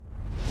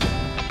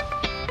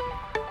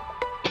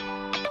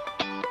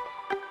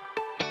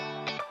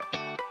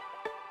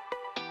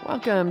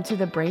Welcome to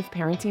the Brave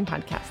Parenting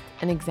Podcast,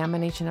 an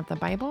examination of the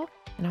Bible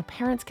and how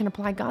parents can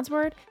apply God's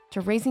Word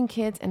to raising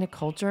kids in a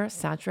culture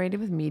saturated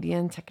with media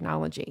and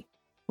technology.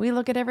 We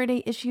look at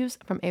everyday issues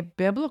from a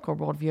biblical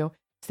worldview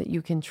so that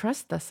you can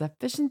trust the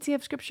sufficiency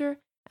of Scripture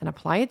and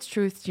apply its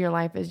truth to your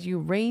life as you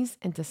raise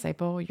and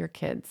disciple your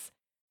kids.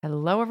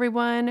 Hello,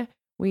 everyone.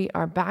 We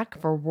are back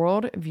for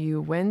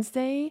Worldview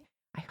Wednesday.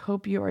 I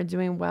hope you are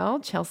doing well.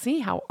 Chelsea,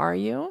 how are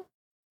you?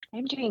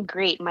 I'm doing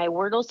great. My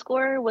Wordle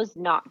score was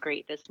not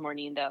great this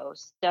morning, though.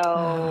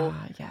 So,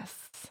 Yes.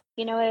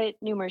 you know what?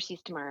 New mercies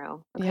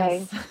tomorrow. Okay.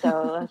 Yes.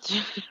 So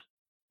that's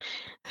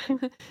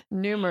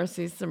New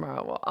mercies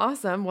tomorrow. Well,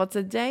 awesome. Well,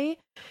 today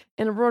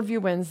in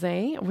Worldview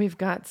Wednesday, we've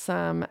got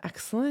some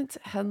excellent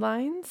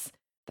headlines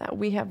that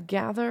we have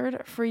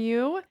gathered for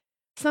you.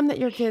 Some that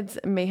your kids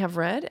may have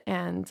read,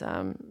 and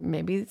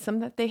maybe some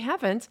that they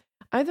haven't.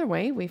 Either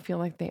way, we feel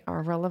like they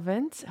are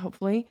relevant,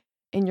 hopefully,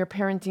 in your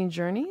parenting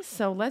journey.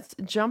 So let's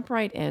jump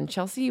right in.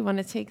 Chelsea, you want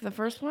to take the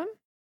first one?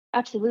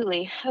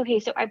 absolutely.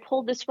 Okay. So I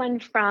pulled this one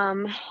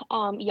from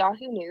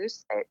Yahoo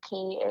News.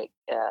 It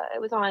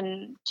was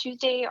on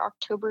Tuesday,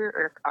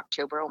 October.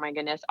 Oh my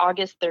goodness,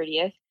 August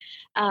 30th.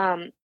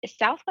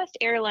 Southwest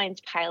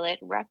Airlines pilot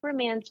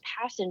reprimands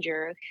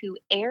passenger who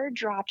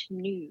airdropped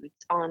nudes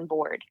on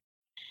board.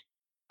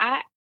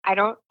 I I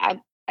don't I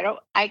don't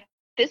I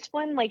this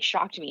one like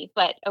shocked me,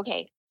 but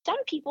okay.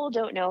 Some people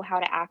don't know how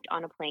to act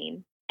on a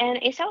plane, and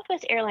a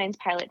Southwest Airlines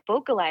pilot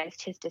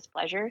vocalized his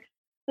displeasure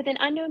with an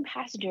unknown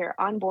passenger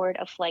on board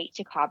a flight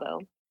to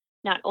Cabo.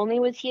 Not only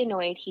was he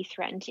annoyed, he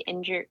threatened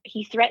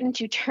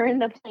to turn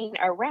the plane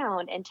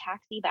around and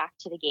taxi back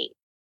to the gate.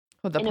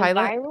 Well, In a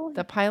viral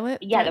the pilot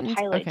Yeah, the threatened.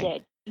 pilot Okay.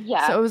 did.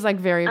 Yeah. So it was like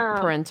very Um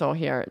parental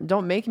here.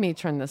 Don't make me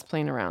turn this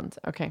plane around.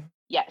 Okay.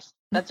 yes,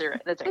 that's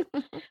right.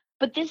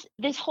 But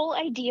this whole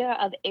idea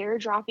of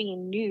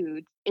airdropping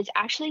nudes is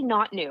actually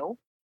not new.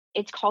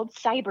 It's called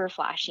cyber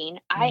flashing.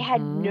 I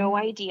had no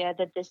Mm-hmm. idea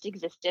that this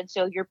existed.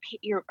 So your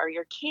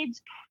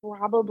kids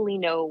probably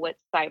know what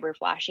cyber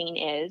flashing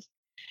is.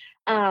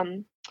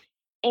 Um,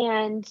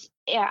 and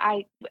yeah,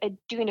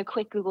 doing a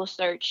quick Google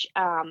search,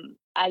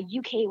 a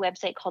UK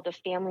website called the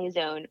Family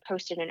Zone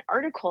posted an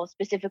article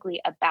specifically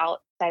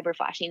about cyber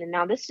flashing. And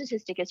now this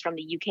statistic is from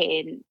the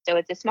UK, and so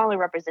it's a smaller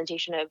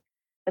representation of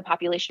the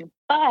population,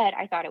 but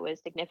I thought it was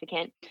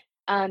significant.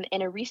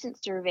 In a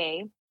recent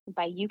survey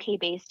by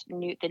UK-based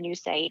the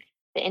news site,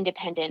 The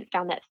Independent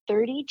found that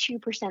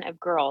 32% of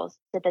girls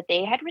said that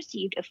they had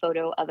received a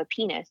photo of a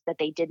penis that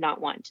they did not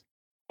want.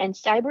 And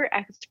cyber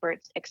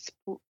experts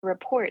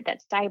report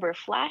that cyber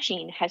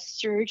flashing has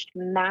surged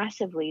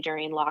massively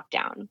during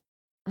lockdown,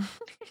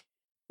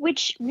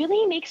 which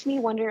really makes me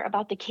wonder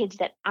about the kids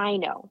that I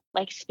know,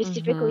 like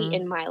specifically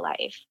Mm-hmm. in my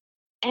life.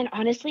 And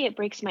honestly, it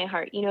breaks my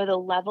heart. You know, the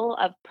level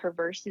of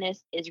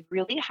perverseness is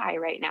really high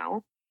right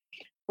now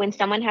when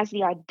someone has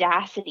the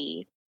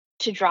audacity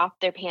to drop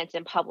their pants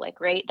in public,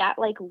 right? That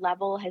like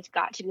level has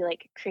got to be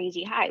like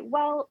crazy high.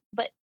 Well,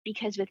 but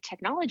because with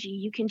technology,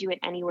 you can do it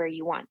anywhere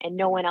you want and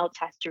no one else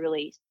has to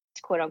really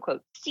quote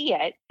unquote see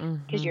it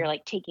because you're Mm-hmm.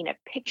 like taking a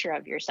picture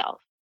of yourself.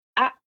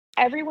 I,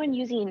 everyone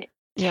using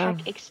Yeah.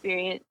 tech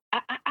experience,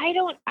 I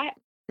don't, I,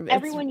 It's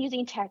everyone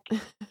using tech,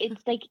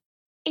 it's like,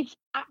 it's,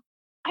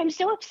 I'm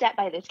so upset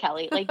by this,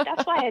 Kelly. Like,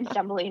 that's why I'm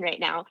stumbling right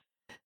now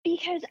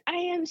because I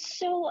am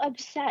so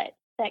upset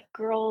that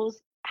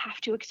girls have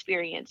to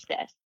experience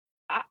this.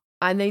 I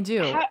and they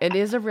do. how It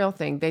is a real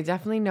thing. They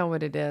definitely know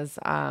what it is.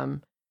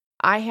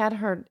 I had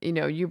heard,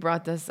 you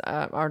brought this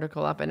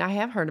article up, and I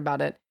have heard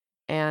about it.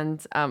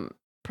 And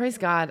praise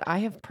God, I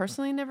have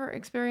personally never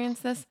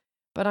experienced this,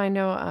 but I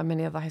know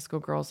many of the high school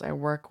girls I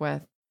work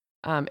with,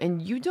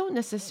 and you don't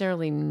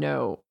necessarily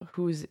know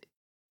whose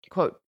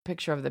quote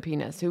picture of the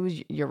penis,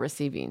 you're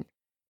receiving.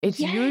 It's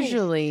Yes.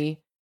 usually,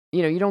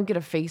 you don't get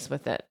a face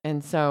with it.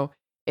 And so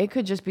it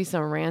could just be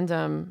some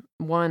random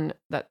one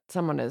that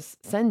someone is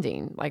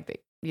sending, like they,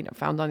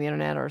 found on the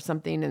internet or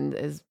something and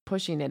is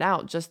pushing it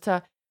out just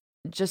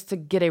to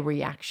get a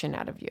reaction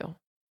out of you,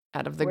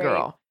 out of the Right.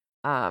 girl.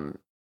 Um,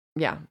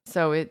 yeah.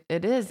 So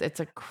it's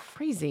a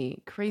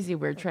crazy, crazy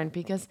weird trend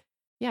because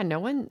yeah, no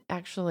one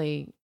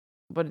actually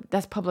but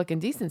that's public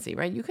indecency,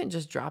 right? You can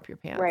just drop your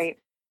pants Right.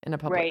 in a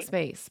public Right.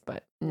 space.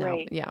 But no,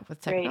 Right. yeah,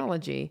 with Right.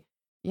 technology,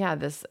 yeah,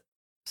 this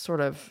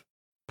sort of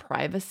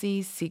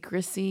privacy,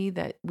 secrecy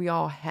that we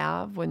all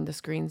have when the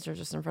screens are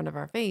just in front of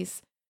our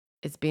face,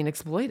 it's being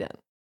exploited.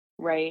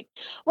 Right.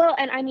 Well,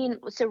 and I mean,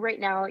 so right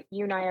now,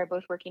 you and I are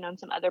both working on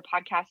some other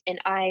podcasts, and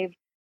I've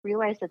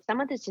realized that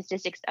some of the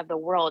statistics of the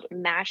world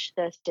match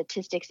the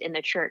statistics in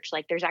the church.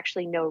 Like, there's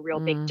actually no real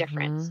big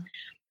difference. Mhm.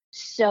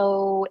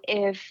 So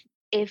if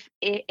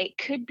it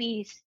could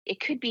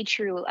be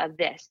true of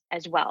this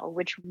as well,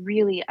 which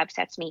really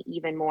upsets me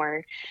even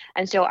more.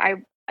 And so I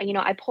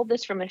pulled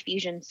this from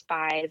Ephesians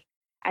 5.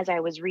 As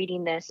I was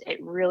reading this,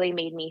 it really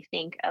made me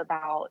think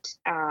about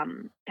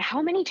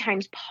how many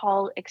times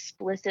Paul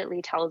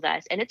explicitly tells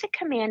us, and it's a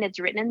command, it's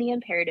written in the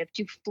imperative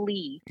to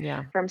flee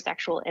Yeah. from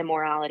sexual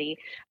immorality.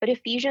 But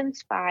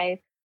Ephesians 5,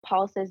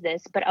 Paul says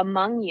this, but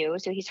among you,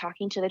 so he's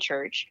talking to the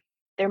church,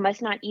 There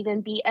must not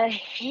even be a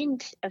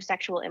hint of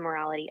sexual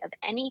immorality, of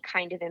any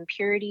kind of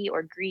impurity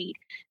or greed,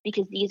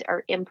 because these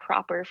are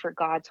improper for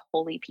God's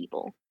holy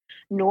people.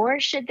 Nor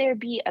should there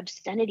be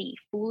obscenity,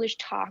 foolish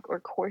talk, or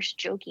coarse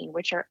joking,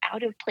 which are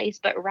out of place,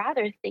 but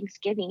rather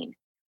thanksgiving.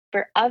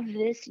 For of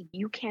this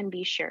you can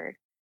be sure.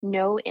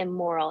 No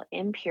immoral,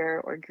 impure,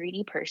 or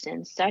greedy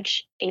person,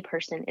 such a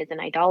person is an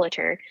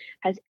idolater,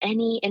 has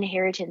any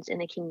inheritance in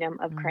the kingdom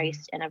of Mm,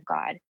 Christ and of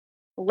God.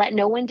 Let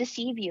no one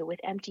deceive you with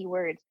empty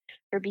words,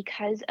 for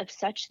because of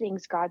such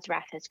things God's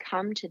wrath has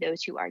come to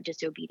those who are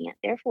disobedient.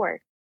 Therefore,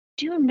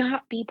 do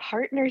not be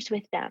partners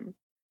with them.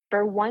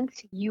 For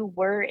once you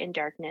were in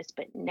darkness,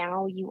 but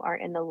now you are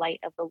in the light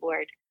of the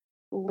Lord.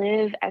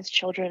 Live as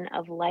children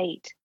of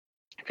light,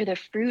 for the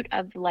fruit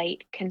of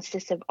light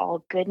consists of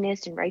all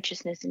goodness and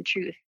righteousness and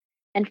truth.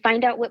 And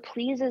find out what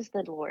pleases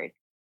the Lord.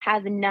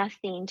 Have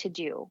nothing to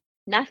do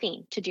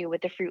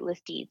with the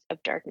fruitless deeds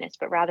of darkness,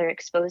 but rather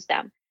expose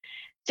them.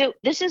 So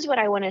this is what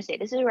I want to say.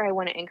 This is where I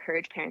want to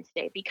encourage parents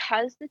today,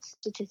 because the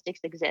statistics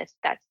exist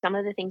that some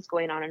of the things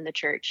going on in the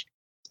church,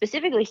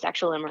 specifically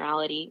sexual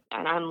immorality,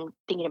 and I'm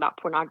thinking about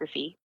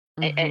pornography,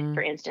 for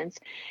mhm, instance,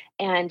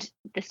 and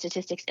the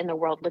statistics in the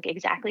world look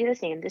exactly the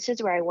same. This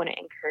is where I want to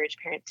encourage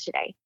parents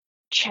today.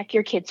 Check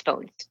your kids'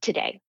 phones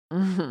today.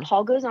 mhm.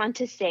 Paul goes on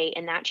to say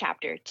in that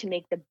chapter to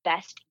make the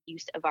best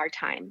use of our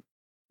time,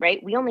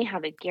 right? We only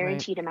have a Right.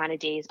 guaranteed amount of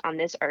days on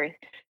this earth.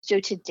 So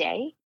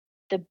today,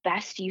 the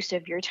best use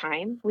of your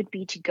time would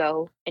be to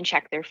go and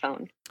check their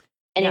phone.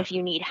 And Yeah. if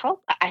you need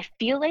help, I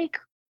feel like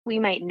we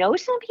might know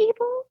some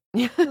people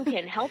who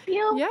can help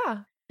you.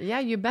 Yeah. Yeah,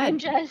 you I'm bet.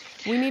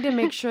 just, We need to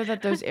make sure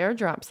that those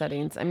airdrop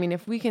settings, I mean,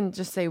 if we can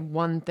just say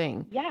one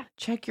thing, yeah,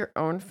 check your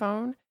own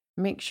phone,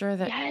 make sure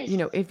that,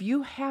 yes. if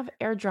you have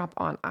airdrop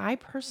on, I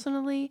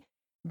personally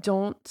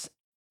don't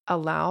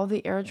allow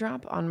the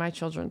airdrop on my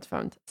children's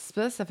phones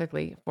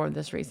specifically for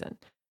this reason.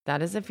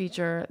 That is a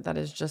feature that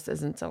is just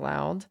isn't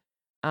allowed.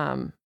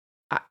 Um,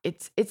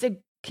 it's a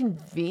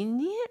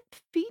convenient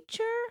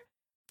feature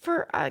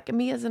for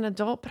me as an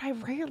adult, but I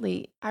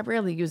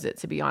rarely use it,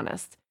 to be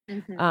honest.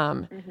 Hmm.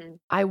 Um, Hmm.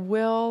 I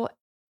will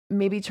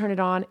maybe turn it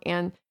on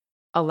and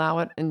allow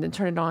it and then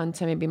turn it on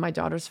to maybe my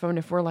daughter's phone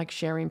if we're like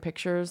sharing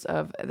pictures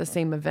of the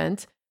same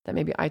event that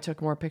maybe I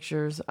took more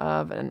pictures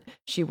of and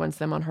she wants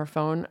them on her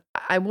phone.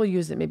 I will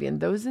use it maybe in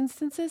those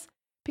instances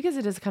because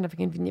it is kind of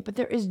convenient, but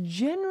there is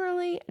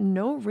generally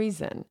no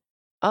reason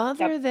Yep.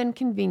 other than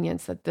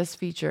convenience that this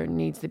feature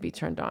needs to be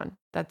turned on.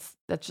 That's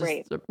just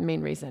Right. the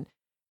main reason.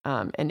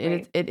 And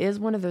Right. it is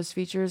one of those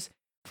features.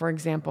 For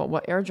example,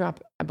 what AirDrop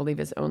I believe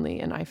is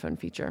only an iPhone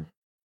feature.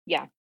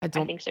 Yeah. I I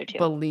don't think so too.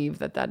 believe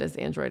that that is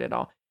Android at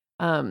all.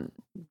 Um,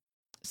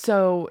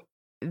 so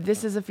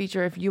this is a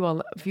feature if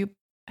you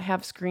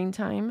have screen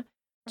time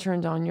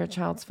turned on your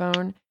child's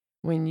phone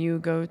when you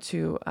go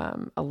to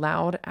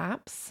allowed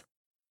apps,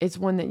 it's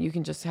one that you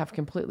can just have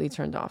completely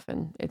turned off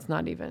and it's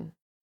not even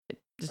it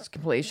just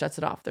completely shuts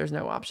it off. There's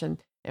no option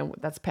and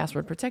that's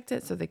password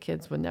protected so the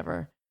kids would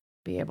never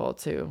be able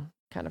to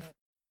kind of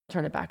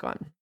turn it back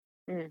on.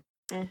 Mm,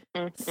 mm, mm,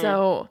 mm.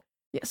 So,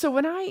 yeah, so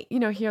when I,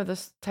 hear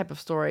this type of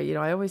story,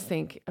 I always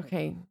think,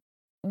 okay,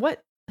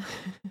 what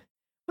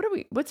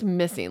what's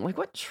missing? Like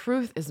what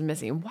truth is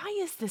missing? Why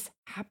is this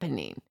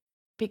happening?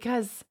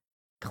 Because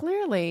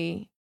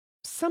clearly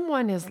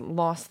someone has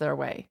lost their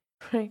way,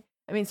 right?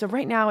 I mean, so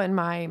right now in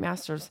my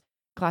master's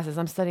classes,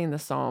 I'm studying the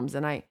Psalms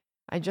and I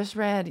just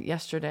read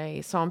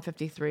yesterday Psalm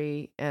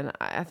 53 and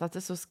I thought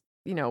this was,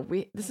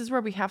 this is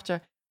where we have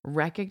to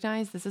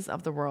recognize this is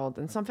of the world.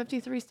 And Psalm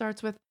 53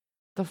 starts with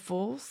the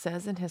fool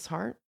says in his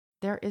heart,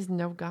 there is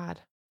no God.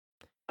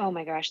 Oh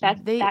my gosh,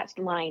 They, that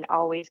line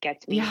always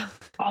gets me. yeah,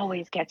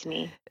 Always gets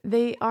me.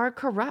 they are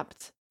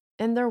corrupt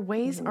and their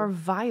ways Mhm. are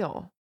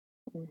vile.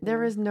 There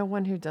Mhm. is no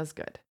one who does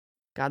good.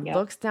 God Yep.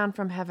 looks down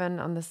from heaven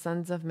on the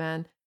sons of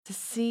men to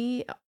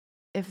see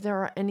if there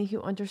are any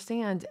who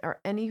understand or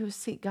any who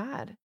seek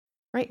God.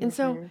 Right. And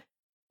so Mhm.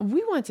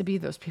 we want to be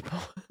those people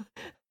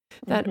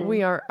that we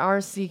Mhm.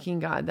 are seeking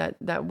God,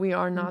 that we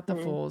are not the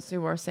Mhm. fools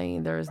who are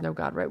saying there is no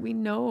God, right? We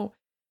know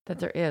that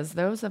there is.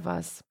 Those of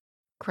us,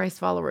 Christ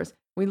followers,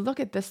 we look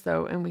at this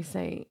though and we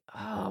say,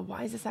 oh,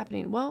 why is this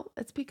happening? Well,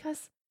 it's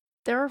because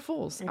there are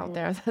fools out Mhm.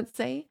 there that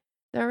say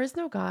there is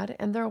no God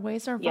and their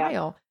ways are Yep.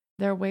 vile.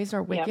 Their ways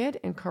are Yep. wicked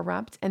and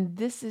corrupt. And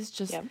this is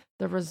just Yep.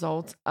 the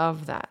result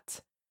of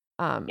that.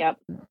 Um, Yep.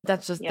 Yep.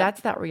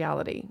 that's that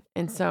reality.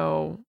 And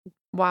so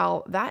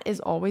while that is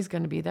always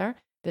going to be there,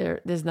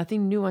 there's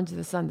nothing new under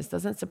the sun. This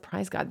doesn't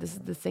surprise God. This is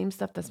the same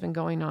stuff that's been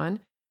going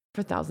on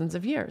for thousands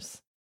of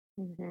years.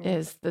 Mhm.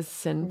 Is the Mhm.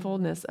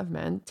 sinfulness of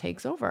men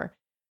takes over.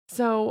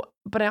 So,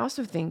 but I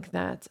also think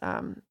that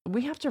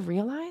we have to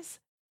realize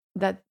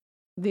that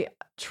the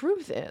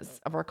truth is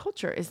of our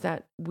culture is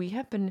that we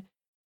have been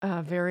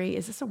very,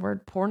 is this a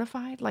word,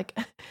 pornified? Like,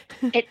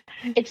 It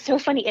it's so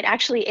funny. It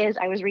actually is.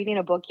 I was reading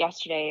a book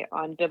yesterday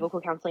on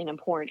biblical counseling and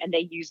porn, and they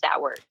use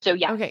that word. So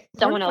yes, okay,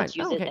 someone pornified. else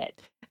Oh, uses okay.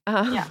 it.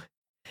 Um, Yeah.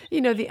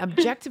 the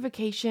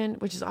objectification,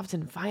 which is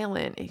often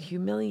violent and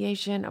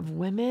humiliation of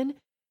women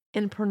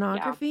And Yeah.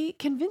 pornography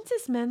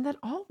convinces men that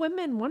all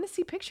women want to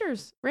see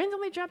pictures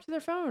randomly dropped to their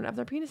phone of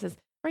their penises.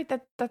 Right?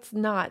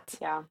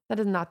 Yeah. That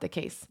is not the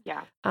case.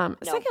 Yeah. No.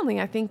 Secondly,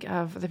 I think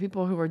of the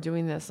people who are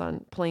doing this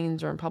on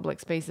planes or in public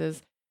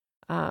spaces.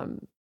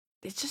 Um,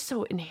 it's just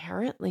so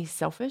inherently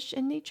selfish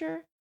in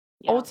nature.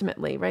 Yeah.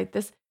 Ultimately, right?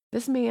 This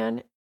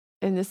man,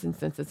 in this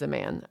instance, is a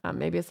man.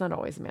 Maybe it's not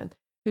always a man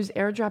who's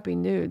airdropping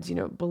nudes.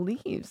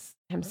 Believes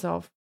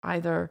himself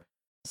either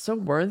so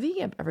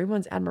worthy of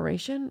everyone's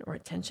admiration or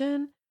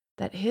attention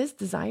that his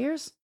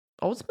desires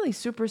ultimately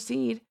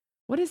supersede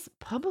what is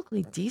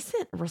publicly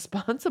decent,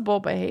 responsible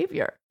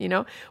behavior.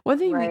 One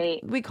thing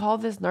Right. we call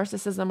this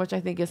narcissism, which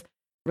I think is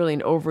really an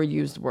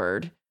overused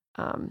word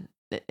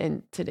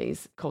in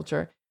today's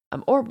culture,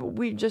 or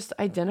we just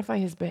identify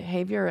his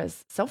behavior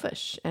as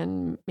selfish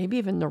and maybe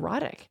even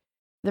neurotic.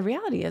 The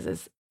reality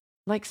is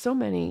like so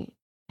many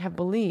have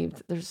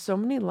believed, there's so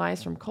many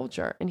lies from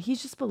culture, and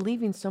he's just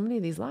believing so many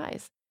of these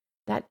lies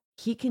that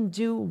he can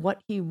do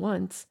what he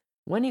wants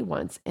when he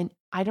wants, and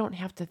I don't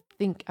have to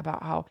think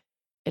about how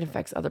it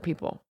affects other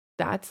people.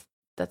 That's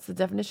the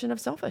definition of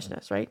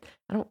selfishness, right?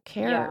 I don't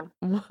care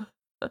Yeah.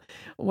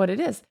 what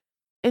it is.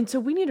 And so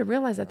we need to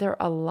realize that there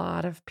are a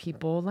lot of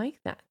people like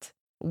that.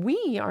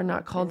 We are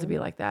not called to Hmm. be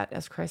like that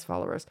as Christ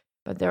followers,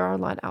 but there are a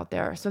lot out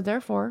there. So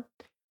therefore,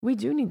 we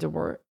do need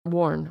to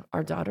warn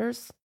our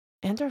daughters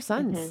and our Hmm.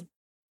 sons,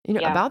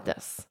 Yeah. about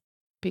this,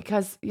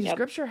 because Yep.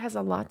 Scripture has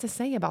a lot to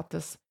say about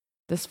this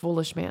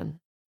foolish man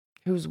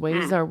whose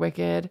ways Mm. are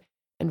wicked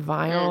and Mm.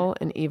 vile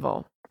and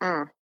evil.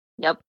 Mm.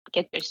 Yep.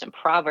 There's some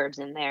proverbs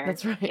in there.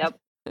 That's right. Yep.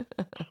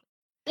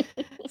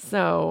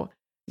 So,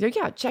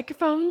 yeah, check your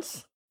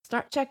phones.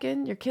 Start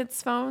checking your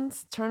kids'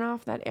 phones. Turn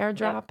off that Yep.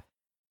 AirDrop.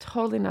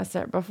 Totally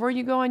necessary. Before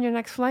you go on your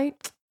next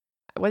flight,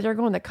 whether you're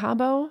going to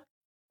Cabo,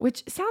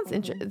 which sounds Hmm.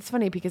 interesting. It's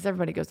funny because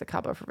everybody goes to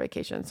Cabo for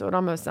vacation. So it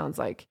almost sounds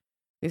like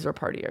these were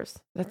partiers.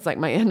 That's like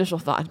my initial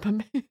thought.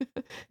 But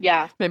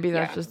Yeah. maybe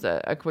that's Yeah. just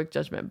a quick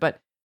judgment. But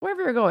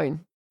wherever you're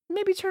going,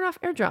 maybe turn off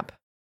AirDrop.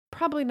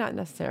 Probably not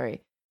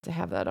necessary to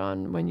have that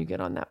on when you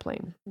get on that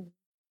plane.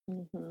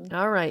 Hmm.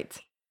 All right.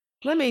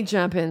 Let me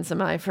jump into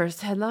my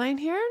first headline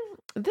here.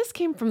 This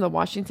came from the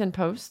Washington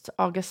Post,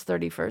 August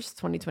 31st,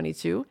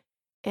 2022.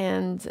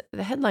 And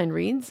the headline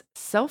reads,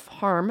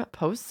 self-harm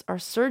posts are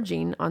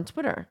surging on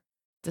Twitter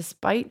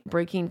despite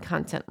breaking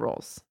content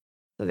rules.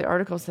 So the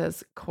article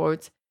says,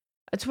 quote,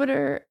 a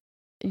Twitter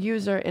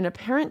user in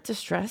apparent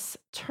distress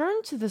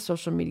turned to the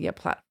social media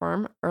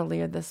platform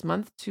earlier this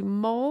month to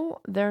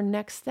mull their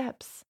next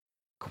steps.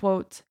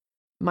 Quote,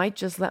 might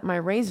just let my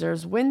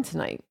razors win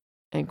tonight,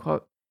 end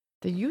quote.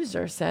 The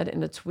user said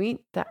in a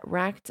tweet that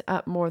racked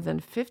up more than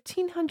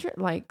 1,500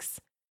 likes,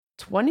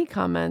 20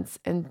 comments,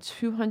 and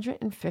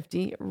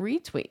 250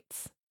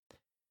 retweets.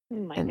 Oh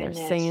my And they're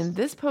saying goodness.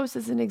 this post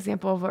is an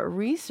example of what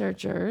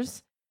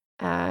researchers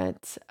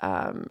at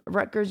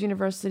Rutgers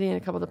University and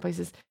a couple of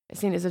places are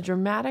saying is a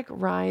dramatic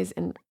rise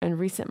in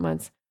recent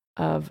months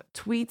of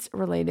tweets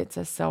related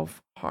to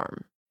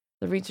self-harm.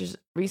 The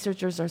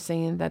researchers are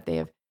saying that they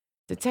have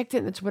detected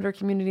in the Twitter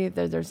community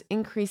that there's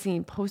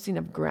increasing posting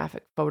of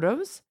graphic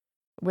photos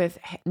with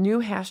new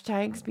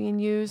hashtags being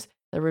used.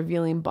 They're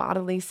revealing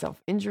bodily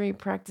self-injury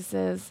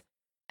practices,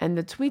 and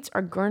the tweets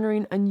are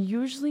garnering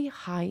unusually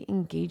high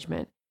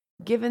engagement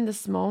given the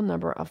small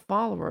number of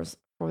followers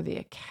for the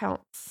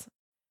accounts.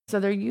 So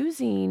they're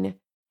using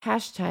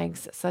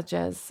hashtags such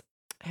as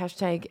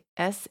hashtag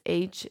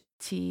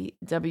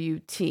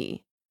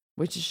SHTWT,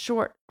 which is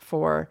short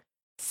for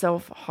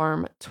self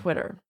harm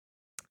Twitter.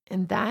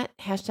 And that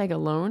hashtag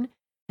alone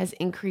has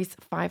increased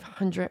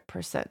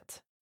 500%.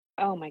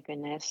 Oh my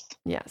goodness.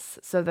 Yes.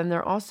 So then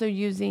they're also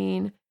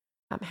using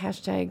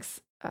hashtags.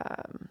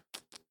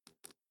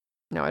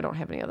 No, I don't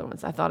have any other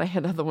ones. I thought I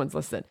had other ones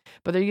listed,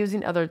 but they're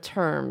using other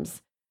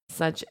terms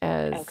such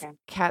as Okay.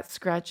 cat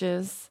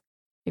scratches,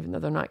 even though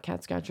they're not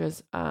cat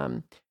scratches.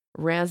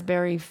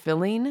 Raspberry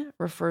filling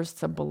refers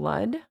to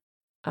blood.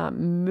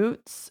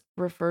 Moots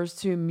refers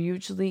to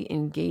mutually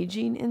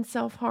engaging in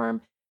self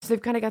harm. So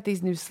they've kind of got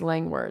these new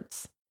slang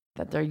words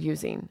that they're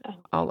using Oh my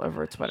all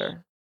over gosh.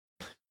 Twitter.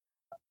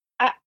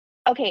 Uh,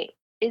 okay.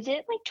 Is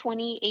it like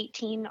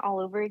 2018 all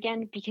over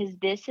again? Because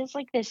this is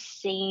like the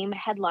same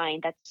headline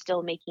that's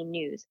still making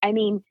news. I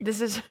mean,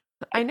 This is,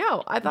 I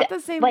know, I thought that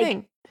the same like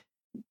thing.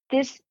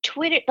 this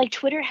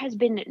Twitter has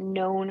been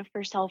known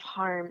for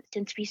self-harm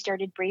since we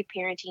started Brave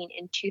Parenting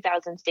in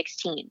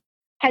 2016.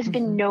 Has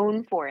been Hmm.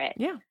 known for it.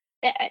 Yeah.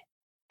 Uh,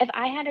 If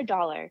I had a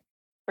dollar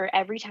for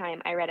every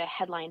time I read a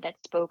headline that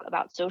spoke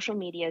about social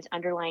media's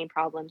underlying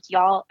problems,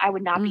 y'all, I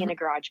would not be in Hmm. a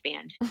garage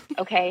band.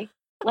 Okay?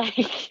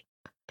 Like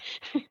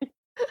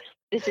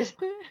this is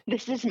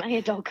this is my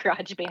adult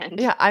garage band.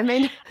 Yeah, I I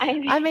mean,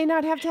 may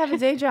not have to have a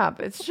day job.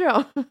 It's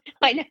true.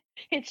 I know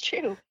it's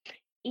true.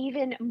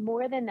 Even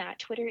more than that,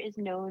 Twitter is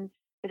known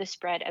for the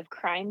spread of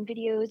crime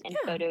videos and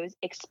Yeah, photos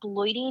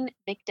exploiting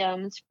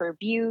victims for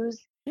views.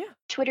 yeah.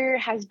 Twitter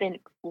has been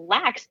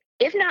lax,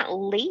 if not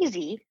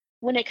lazy,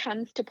 when it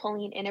comes to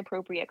pulling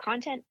inappropriate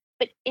content.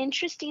 But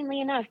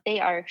interestingly enough, they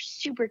are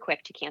super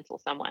quick to cancel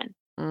someone.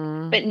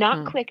 but not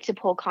Mhm. quick to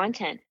pull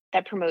content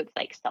that promotes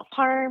like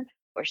self-harm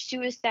or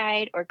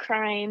suicide or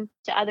crime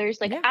to others.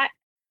 Like Yeah,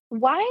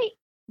 why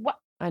what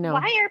I know.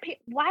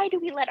 why do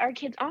we let our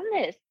kids on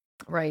this?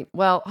 Right.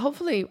 Well,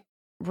 hopefully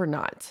we're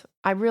not.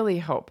 I really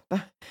hope.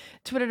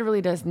 Twitter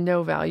really does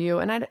no value,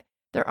 and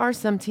there are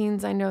some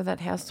teens I know that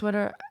has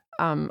Twitter.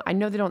 I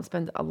know they don't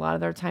spend a lot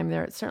of their time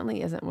there. It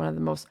certainly isn't one of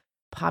the most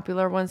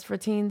popular ones for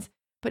teens.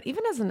 But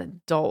even as an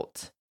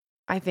adult,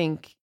 I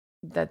think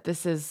that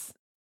this is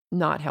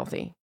not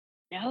healthy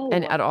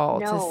and No. at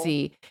all to No.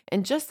 see.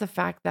 And just the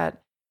fact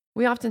that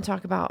we often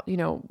talk about,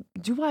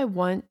 do I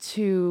want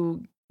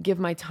to give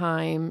my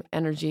time,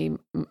 energy,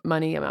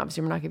 money? I mean,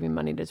 obviously, we're not giving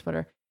money to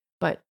Twitter,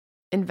 but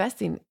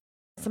investing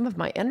some of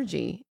my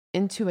energy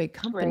into a Right.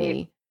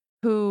 company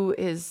who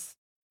is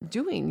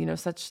doing,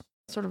 such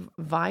sort of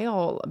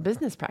vile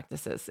business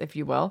practices, if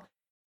you will,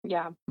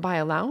 Yeah. by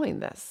allowing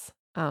this.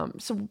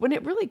 So when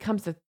it really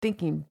comes to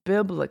thinking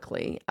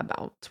biblically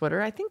about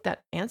Twitter, I think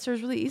that answer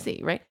is really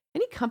easy, right?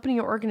 Any company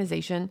or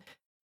organization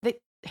that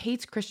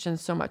hates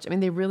Christians so much, I mean,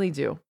 they really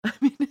do. I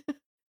mean,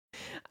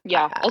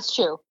 Yeah, I, it's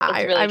true. It's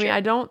I really mean, true.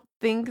 I don't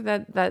think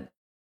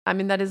I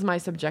mean, that is my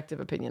subjective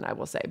opinion, I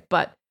will say,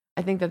 but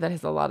I think that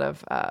has a lot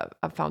of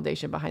a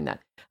foundation behind that.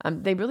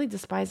 They really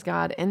despise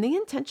God and they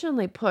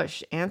intentionally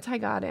push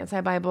anti-God,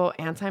 anti-Bible,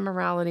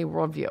 anti-morality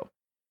worldview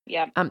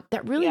Yep.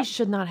 that really Yep.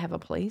 should not have a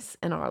place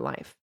in our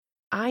life.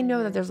 I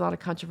know that Mhm. there's a lot of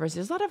controversy.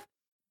 There's a lot of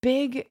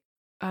big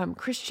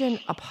Christian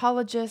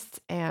apologists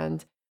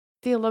and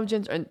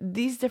theologians and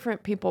these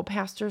different people,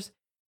 pastors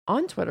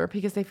on Twitter,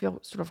 because they feel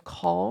sort of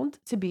called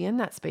to be in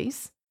that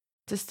space,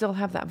 to still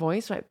have that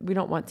voice. Right? We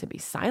don't want to be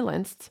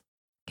silenced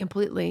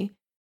completely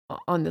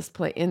on this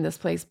play in this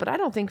place. But I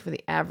don't think for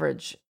the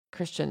average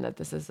Christian that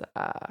this is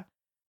a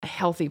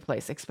healthy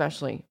place,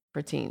 especially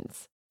for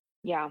teens.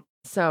 Yeah.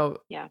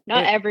 So Yeah.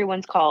 Not it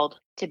everyone's called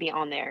to be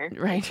on there and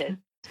right. to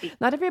speak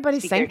Not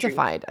everybody's speak their truth.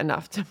 sanctified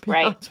enough to be on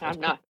Right. I'm Twitter.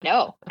 not.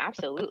 No,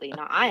 absolutely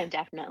not. I am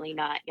definitely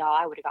not. Y'all,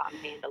 I would have gotten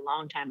banned a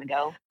long time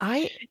ago.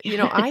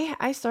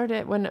 I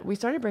started when we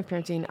started Brave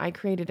Parenting, I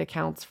created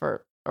accounts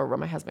or well,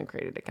 my husband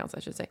created accounts, I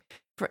should say,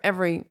 for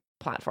every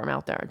platform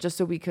out there, just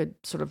so we could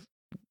sort of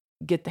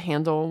get the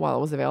handle while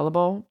it was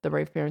available, the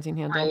Brave Parenting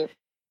handle. Right.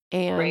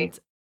 Right. And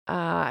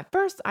at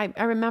first, I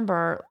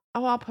remember,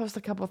 I'll post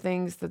a couple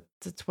things to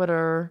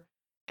Twitter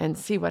and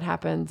see what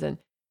happens. And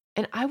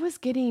I was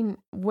getting,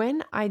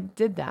 when I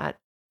did that,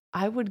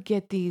 I would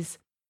get these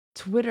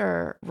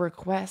Twitter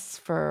requests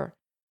for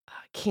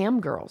cam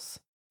girls.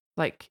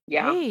 Like,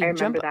 Yeah. I hey,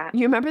 remember that.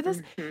 you remember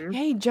this? Mhm.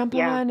 Hey, jump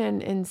Yeah. on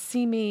and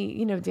see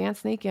me,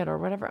 dance naked or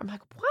whatever. I'm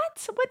like, what?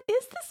 What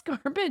is this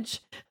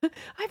garbage? I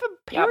have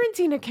a Yep.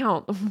 parenting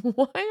account.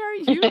 Why are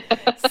you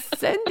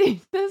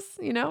sending this,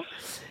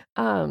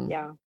 Um,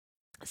 Yeah.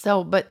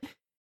 so, but,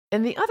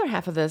 and the other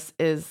half of this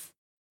is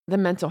the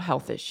mental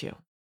health issue,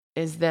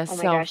 is the Oh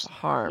my gosh.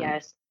 self-harm,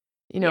 Yes.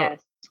 you know,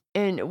 Yes.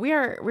 and we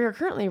are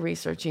currently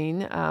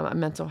researching a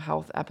mental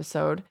health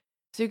episode.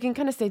 So you can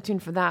kind of stay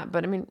tuned for that.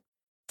 But I mean,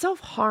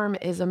 self-harm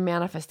is a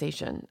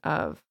manifestation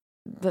of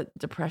the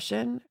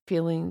depression,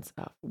 feelings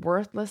of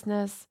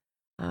worthlessness,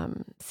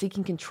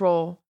 seeking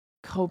control,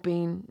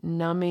 coping,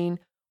 numbing,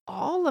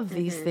 all of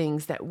these Mhm.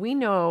 things that we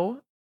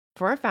know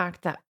for a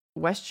fact that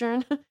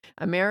Western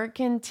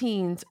American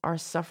teens are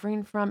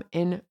suffering from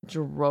in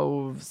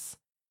droves.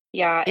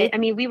 Yeah, It I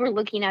mean, we were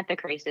looking at the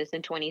crisis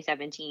in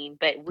 2017,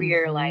 but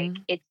we're like,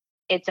 Mhm.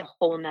 it's a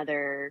whole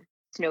nother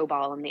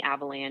snowball in the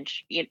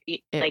avalanche. It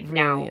Like really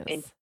now,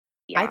 and is.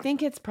 I yeah,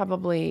 think it's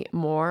probably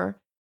more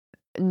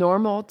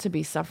normal to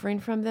be suffering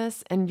from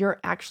this, and you're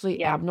actually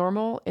yeah,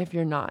 abnormal if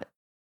you're not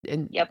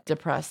yep,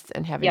 depressed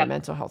and having a yep,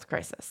 mental health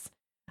crisis,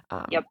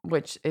 yep,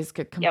 which is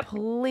a yep.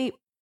 complete,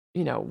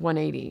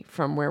 180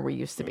 from where we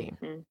used to be.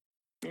 Mhm,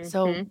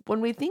 So mhm.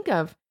 when we think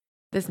of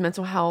this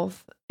mental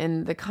health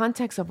in the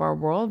context of our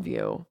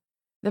worldview,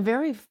 the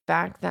very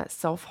fact that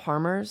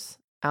self-harmers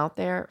out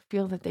there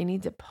feel that they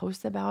need to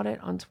post about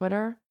it on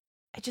Twitter,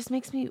 it just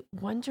makes me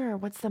wonder,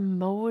 what's the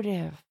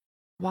motive?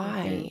 Mhm.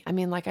 Why? I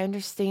mean, like, I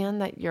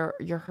understand that you're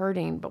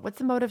hurting, but what's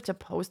the motive to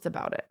post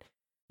about it?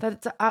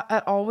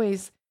 It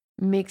always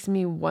makes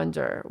me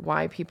wonder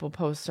why people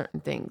post certain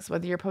things,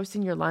 whether you're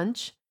posting your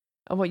lunch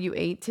of what you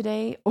ate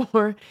today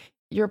or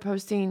you're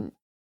posting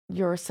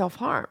your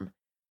self-harm,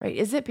 right?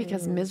 Is it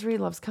because Mm, misery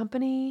loves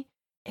company?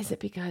 Is it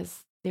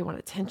because they want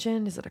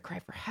attention? Is it a cry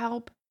for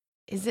help?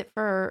 Is it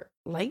for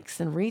likes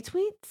and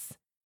retweets?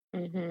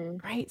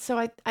 mhm. Right? So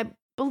I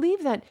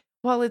believe that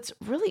while it's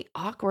really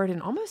awkward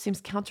and almost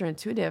seems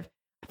counterintuitive,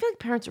 I feel like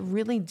parents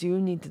really do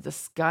need to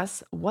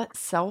discuss what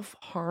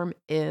self-harm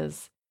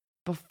is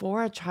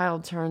before a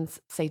child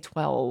turns, say,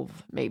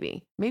 12,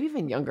 maybe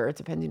even younger,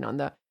 depending on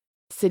the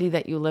city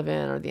that you live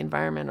in or the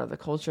environment or the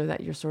culture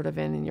that you're sort of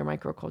in your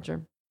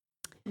microculture.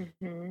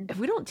 Mhm. If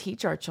we don't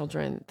teach our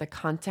children the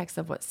context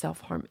of what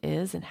self harm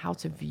is and how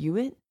to view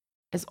it,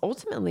 is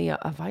ultimately a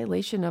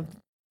violation of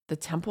the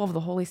temple of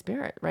the Holy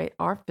Spirit, right?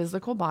 Our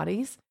physical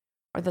bodies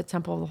are the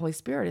temple of the Holy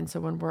Spirit. And so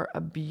when we're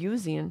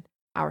abusing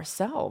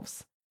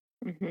ourselves,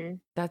 Mhm.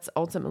 that's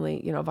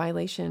ultimately, a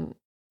violation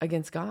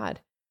against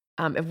God.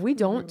 If we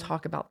don't Mhm.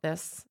 talk about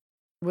this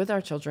with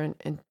our children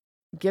and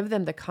give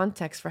them the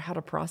context for how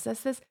to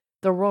process this,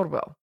 the world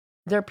will,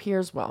 their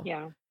peers will.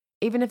 Yeah.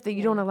 Even if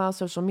you don't Yeah. allow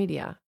social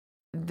media,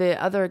 the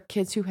other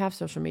kids who have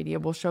social media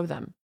will show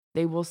them.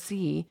 They will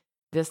see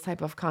this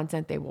type of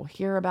content. They will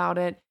hear about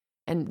it.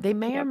 And they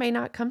may or Yep. may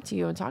not come to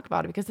you and talk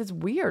about it because it's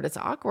weird. It's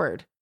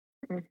awkward.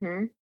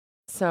 Mhm.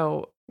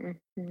 So Mhm.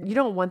 you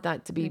don't want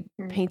that to be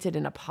Mhm. painted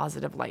in a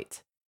positive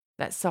light.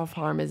 That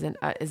self-harm is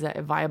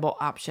a viable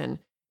option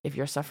if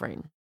you're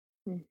suffering.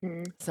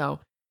 Mhm. So,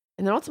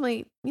 and then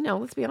ultimately,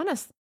 let's be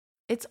honest,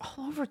 it's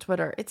all over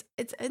Twitter.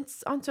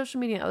 It's on social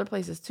media and other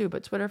places too,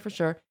 but Twitter for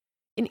sure.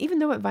 And even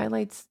though it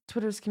violates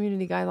Twitter's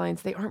community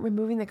guidelines, they aren't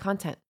removing the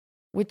content,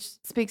 which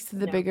speaks to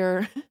the No.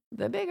 bigger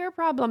the bigger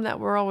problem that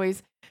we're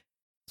always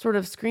sort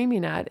of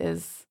screaming at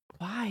is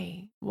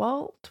why?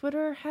 Well,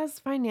 Twitter has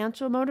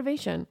financial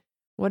motivation.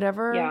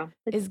 Whatever Yeah.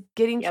 is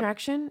getting Yep.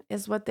 traction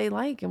is what they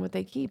like and what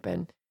they keep.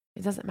 And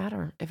it doesn't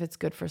matter if it's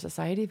good for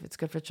society, if it's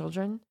good for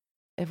children.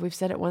 If we've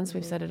said it once,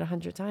 we've Mhm. said it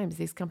 100 times.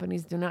 These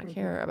companies do not Mhm.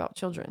 care about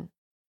children.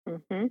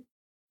 Mhm.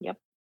 Yep.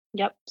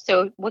 Yep.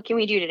 So what can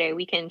we do today?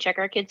 We can check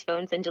our kids'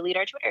 phones and delete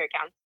our Twitter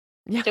accounts.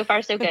 Yeah. So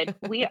far, so good.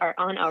 We are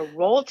on a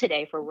roll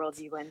today for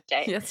Worldview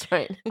Wednesday. That's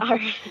right. All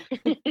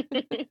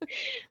right.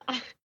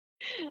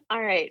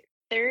 All right.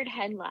 Third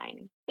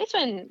headline. This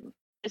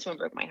one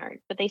broke my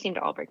heart, but they seem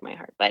to all break my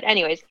heart. But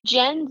anyways,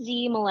 Gen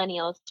Z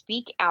millennials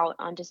speak out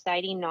on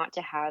deciding not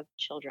to have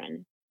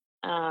children.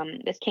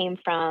 This came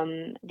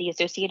from the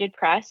Associated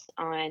Press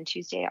on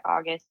Tuesday,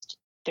 August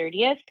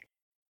 30th.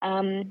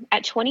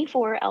 At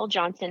 24, Elle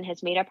Johnson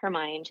has made up her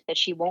mind that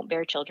she won't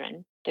bear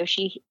children, though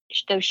she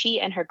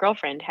and her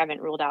girlfriend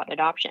haven't ruled out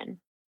adoption.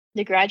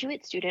 The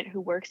graduate student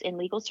who works in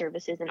legal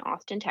services in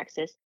Austin,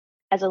 Texas,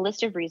 has a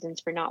list of reasons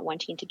for not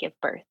wanting to give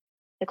birth,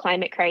 the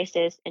climate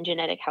crisis and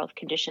genetic health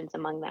conditions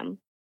among them.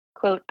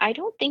 Quote, I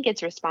don't think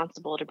it's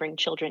responsible to bring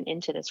children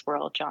into this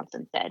world,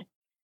 Johnson said.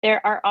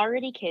 There are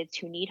already kids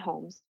who need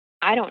homes.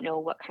 I don't know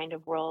what kind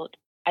of world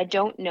I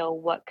don't know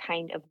what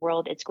kind of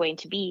world it's going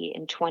to be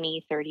in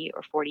 20, 30,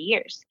 or 40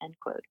 years, end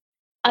quote.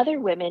 Other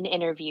women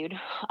interviewed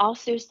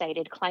also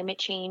cited climate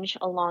change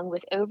along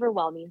with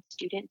overwhelming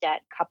student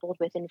debt coupled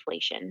with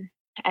inflation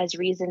as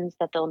reasons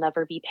that they'll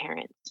never be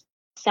parents.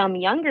 Some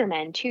younger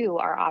men, too,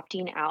 are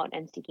opting out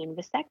and seeking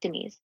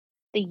vasectomies.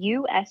 The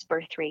U.S.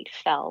 birth rate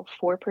fell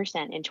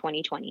 4% in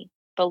 2020,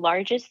 the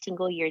largest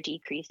single year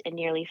decrease in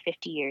nearly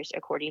 50 years,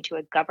 according to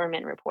a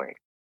government report.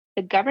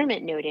 The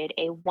government noted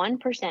a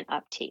 1%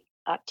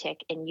 uptick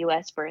in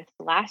U.S. births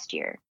last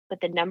year, but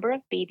the number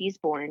of babies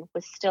born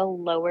was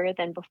still lower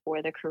than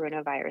before the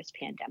coronavirus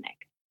pandemic.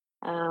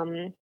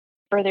 Um,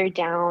 Further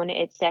down,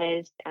 it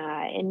says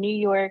in New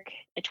York,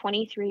 a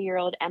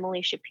 23-year-old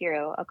Emily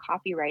Shapiro, a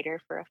copywriter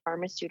for a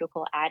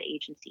pharmaceutical ad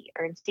agency,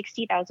 earns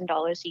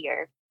 $60,000 a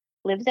year,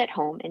 lives at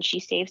home, and she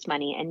saves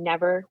money and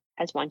never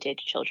has wanted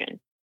children.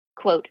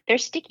 Quote, they're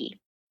sticky.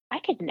 I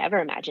could never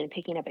imagine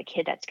picking up a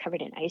kid that's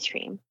covered in ice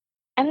cream.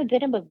 I'm a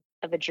bit of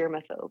a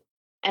germaphobe,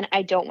 and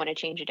I don't want to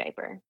change a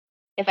diaper.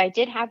 If I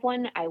did have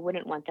one, I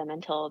wouldn't want them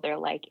until they're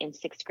like in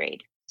sixth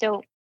grade.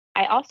 So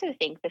I also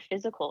think the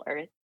physical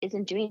earth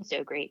isn't doing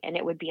so great and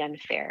it would be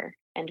unfair,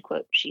 end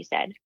quote, she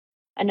said.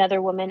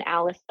 Another woman,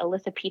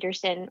 Alyssa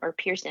Peterson, or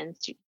Pearson,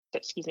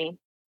 excuse me,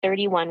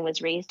 31,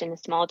 was raised in a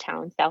small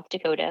town, South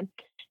Dakota.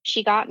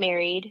 She got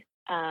married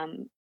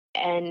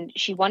and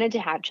she wanted to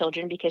have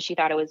children because she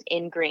thought it was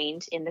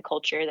ingrained in the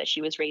culture that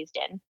she was raised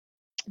in.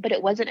 But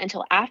it wasn't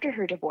until after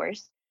her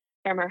divorce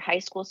from her high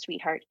school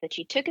sweetheart that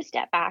she took a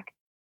step back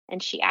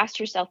and she asked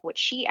herself what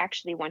she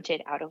actually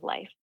wanted out of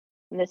life.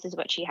 And this is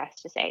what she has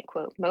to say,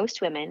 quote,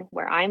 most women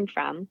where I'm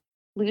from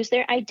lose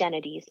their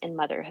identities in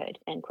motherhood,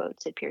 end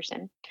quote, said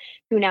Pearson,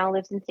 who now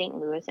lives in St.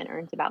 Louis and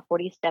earns about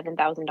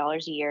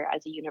 $47,000 a year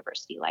as a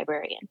university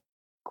librarian.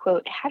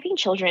 Quote, having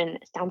children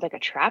sounds like a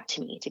trap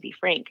to me, to be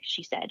frank,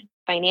 she said,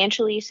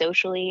 financially,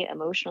 socially,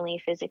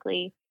 emotionally,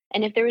 physically.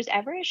 And if there was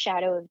ever a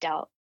shadow of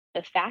doubt,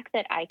 the fact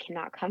that I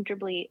cannot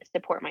comfortably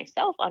support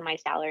myself on my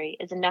salary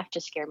is enough to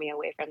scare me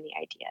away from the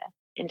idea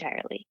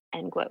entirely,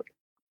 end quote.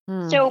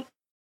 Hmm. So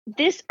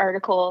this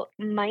article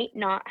might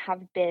not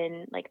have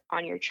been like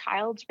on your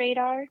child's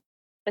radar,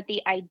 but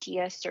the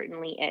idea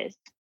certainly is.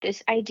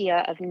 This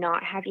idea of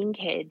not having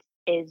kids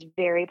is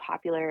very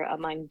popular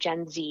among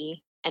Gen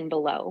Z and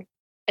below,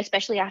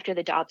 especially after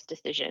the Dobbs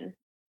decision.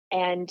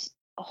 And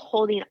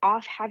holding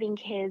off having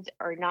kids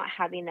or not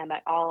having them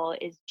at all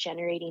is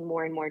generating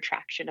more and more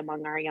traction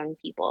among our young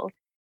people,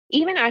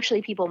 even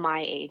actually people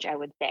my age, I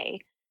would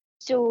say.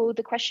 So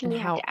the question And we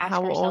have how to ask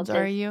how old ourselves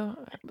are is, you?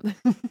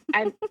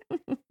 I'm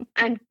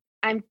I'm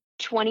I'm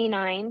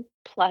 29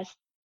 plus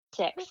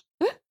 6.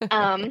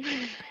 Um,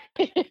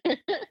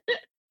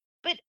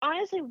 but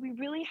honestly, we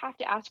really have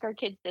to ask our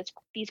kids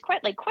these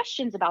quite like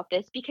questions about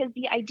this because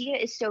the idea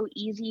is so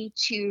easy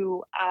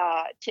to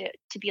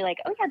be like,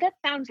 oh yeah, that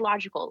sounds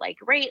logical. Like,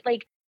 right,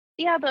 like,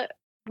 yeah, but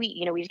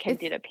we just came It's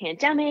through the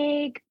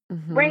pandemic,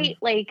 mhm. right?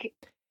 Like,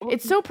 w-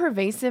 It's so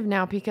pervasive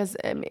now because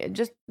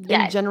just in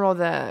yes, general,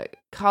 the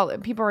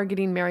people are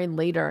getting married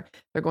later.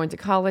 They're going to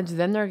college,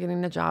 then they're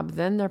getting a job,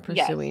 then they're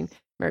pursuing yes,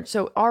 marriage.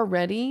 So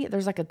already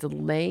there's like a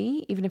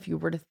delay. Even if you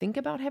were to think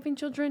about having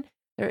children,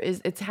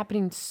 it's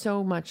happening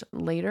so much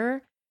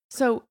later.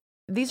 So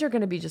these are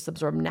going to be just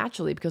absorbed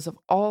naturally because of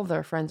all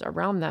their friends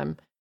around them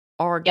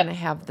are going yep, to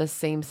have the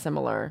same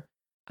similar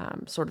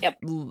sort of yep.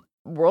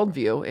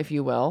 worldview, if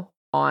you will,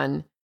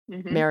 on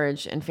Mhm.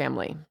 marriage and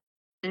family.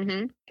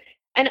 Mhm.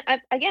 And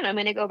again, I'm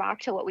going to go back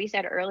to what we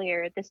said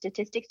earlier. The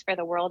statistics for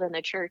the world and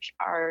the church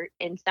are,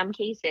 in some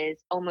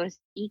cases, almost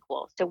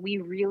equal. So we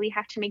really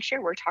have to make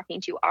sure we're talking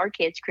to our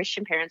kids.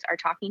 Christian parents are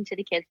talking to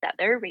the kids that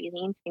they're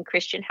raising in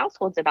Christian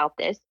households about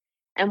this.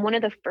 And one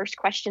of the first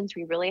questions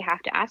we really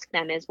have to ask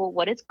them is, well,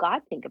 what does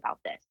God think about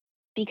this?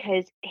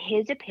 Because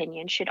his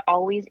opinion should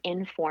always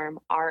inform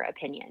our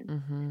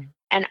opinion. Hmm.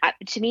 And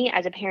to me,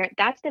 as a parent,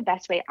 that's the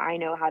best way I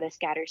know how to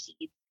scatter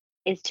seeds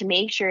is to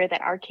make sure that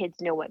our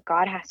kids know what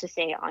God has to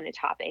say on a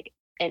topic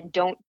and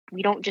don't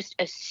just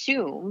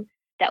assume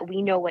that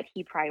we know what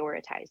he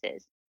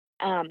prioritizes.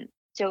 Um,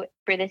 so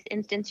for this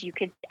instance, you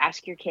could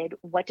ask your kid,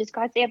 what does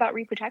God say about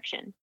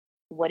reproduction?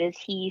 What does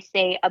he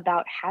say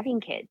about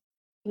having kids?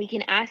 We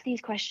can ask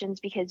these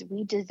questions because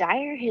we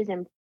desire his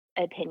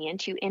opinion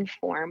to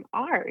inform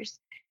ours.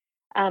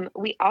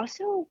 We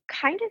also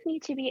kind of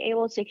need to be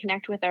able to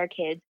connect with our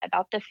kids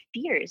about the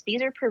fears.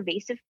 These are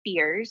pervasive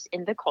fears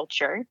in the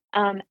culture.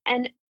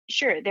 And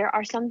sure, there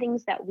are some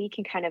things that we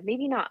can kind of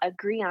maybe not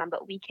agree on,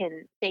 but we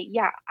can say,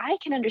 yeah, I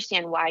can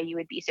understand why you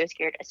would be so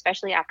scared,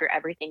 especially after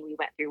everything we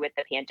went through with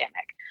the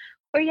pandemic.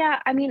 Or, yeah,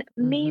 I mean,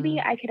 maybe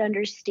Hmm. I could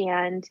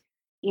understand,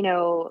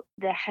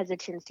 the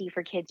hesitancy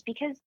for kids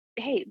because,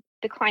 hey,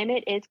 the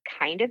climate is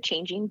kind of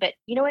changing, but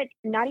you know what?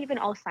 Not even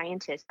all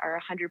scientists are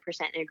 100%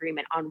 in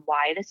agreement on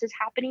why this is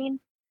happening.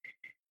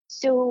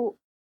 So,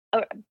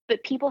 uh,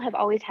 but people have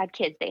always had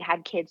kids. They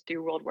had kids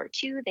through World War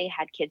II, they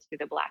had kids through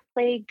the Black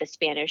Plague, the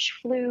Spanish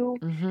flu.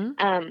 Hmm.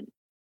 Um,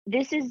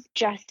 this is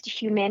just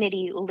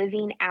humanity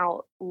living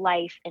out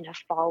life in a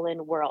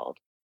fallen world.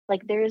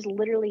 Like, there is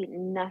literally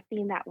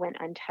nothing that went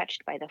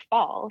untouched by the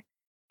fall.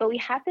 But we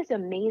have this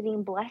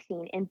amazing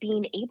blessing in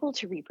being able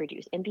to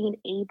reproduce and being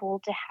able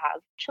to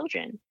have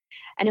children.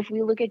 And if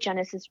we look at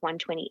Genesis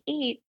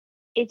 1:28,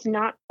 it's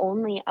not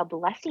only a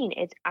blessing,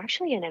 it's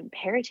actually an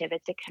imperative.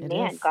 It's a It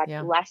command. is. God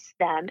Yeah. blessed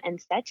them and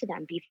said to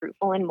them, be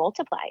fruitful and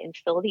multiply and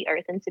fill the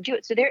earth and subdue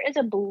it. So there is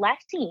a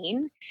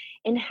blessing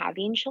in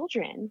having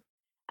children.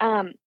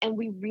 And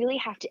we really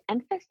have to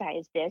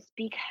emphasize this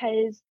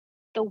because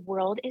the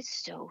world is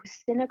so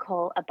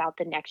cynical about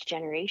the next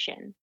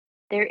generation.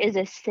 There is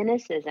a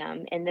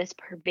cynicism in this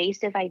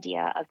pervasive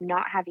idea of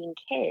not having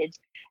kids,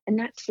 and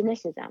that's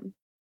cynicism.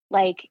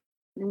 Like,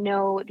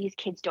 no, these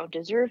kids don't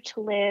deserve to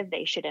live.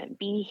 They shouldn't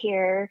be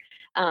here.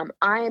 I'm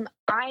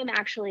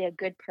actually a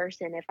good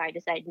person if I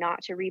decide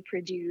not to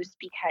reproduce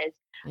because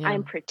Yeah.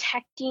 I'm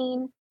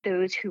protecting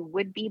those who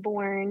would be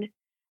born.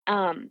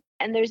 And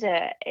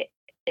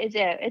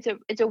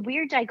it's a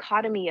weird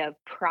dichotomy of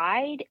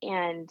pride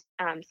and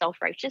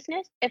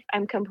self-righteousness, if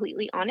I'm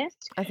completely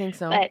honest. I think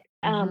so. But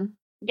Hmm.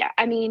 yeah,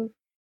 I mean,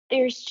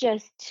 there's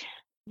just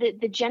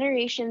the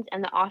generations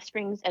and the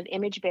offsprings of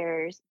image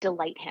bearers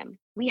delight him.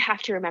 We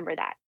have to remember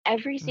that.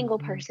 Every single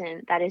Hmm.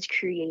 person that is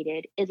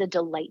created is a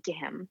delight to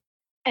him.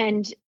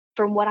 And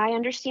from what I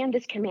understand,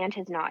 this command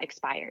has not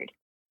expired.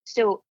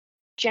 So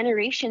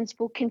generations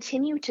will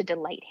continue to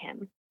delight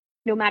him,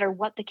 no matter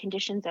what the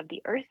conditions of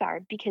the earth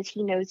are, because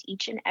he knows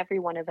each and every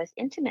one of us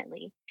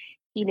intimately.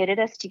 He knitted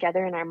us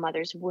together in our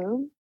mother's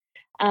womb.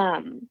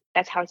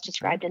 That's how it's Yeah.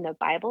 described in the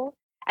Bible.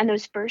 And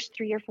those first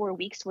 3 or 4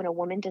 weeks when a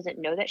woman doesn't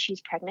know that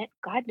she's pregnant,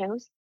 God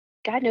knows.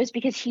 God knows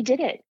because he did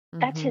it.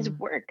 That's his Hmm.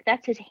 work.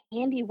 That's his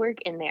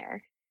handiwork in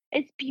there.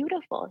 It's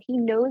beautiful. He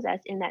knows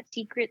us in that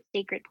secret,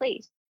 sacred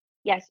place.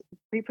 Yes,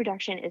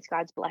 reproduction is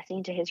God's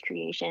blessing to his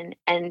creation,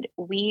 and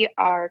we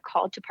are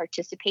called to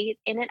participate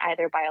in it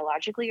either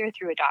biologically or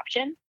through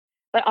adoption.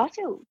 But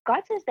also,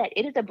 God says that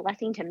it is a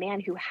blessing to man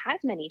who has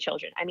many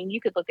children. I mean,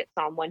 you could look at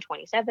Psalm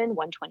 127,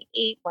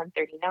 128,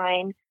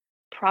 139,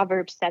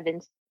 Proverbs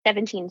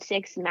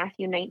 17:6,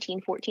 Matthew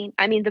 19:14.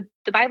 I mean,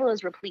 the Bible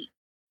is replete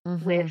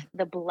with Hmm.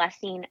 the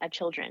blessing of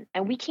children.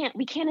 And we can't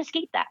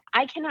escape that.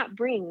 I cannot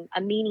bring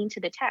a meaning to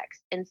the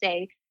text and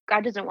say,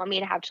 God doesn't want me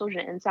to have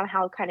children and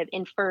somehow kind of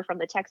infer from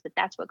the text that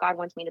that's what God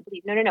wants me to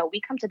believe. No, no, no.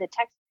 We come to the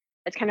text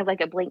that's kind of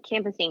like a blank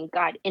canvas saying,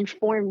 God,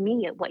 inform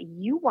me of what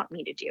you want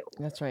me to do.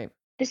 That's right.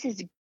 This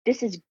is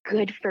this is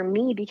good for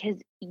me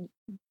because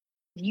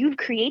you've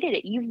created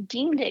it. You've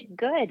deemed it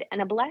good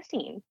and a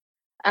blessing.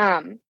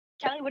 Um,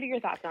 Kelly, what are your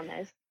thoughts on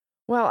this?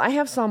 Well, I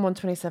have Psalm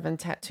 127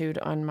 tattooed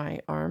on my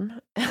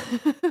arm.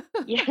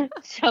 Yeah.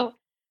 So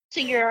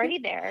you're already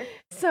there.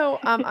 So,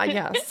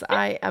 yes,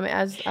 I mean,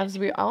 as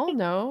we all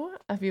know,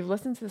 if you've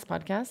listened to this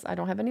podcast, I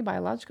don't have any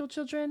biological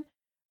children.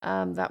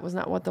 That was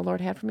not what the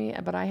Lord had for me,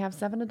 but I have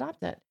 7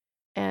 adopted.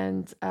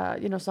 And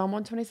Psalm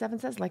 127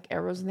 says, like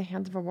arrows in the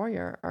hands of a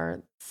warrior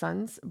are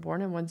sons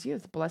born in one's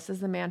youth. Blessed is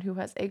the man who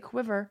has a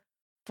quiver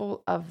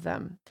full of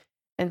them.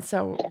 And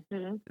so,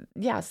 Mhm.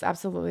 yes,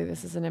 absolutely,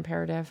 this is an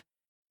imperative.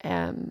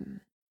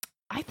 Um,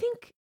 I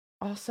think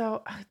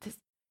also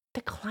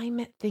the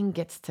climate thing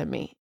gets to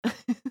me.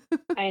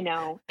 I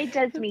know. It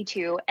does me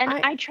too. And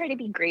I I try to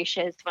be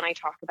gracious when I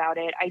talk about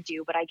it. I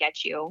do, but I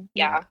get you.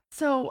 Yeah. Yeah.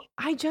 So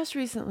I just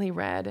recently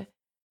read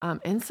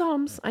in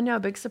Psalms. I know, a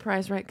big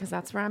surprise, right? Because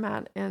that's where I'm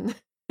at in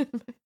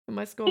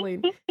my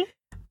schooling.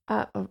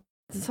 Uh,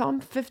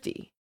 Psalm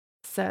 50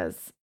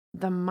 says,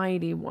 "The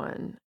mighty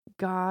one,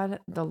 God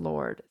the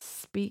Lord,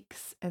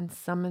 speaks and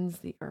summons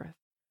the earth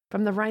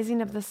from the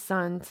rising of the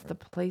sun to the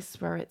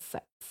place where it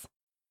sets.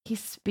 He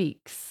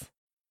speaks,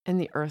 and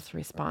the earth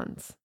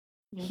responds.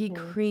 He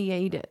Mhm.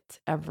 created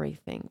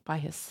everything by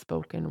his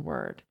spoken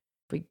word."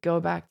 We go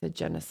back to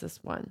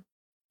Genesis 1.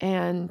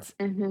 And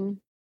Mhm.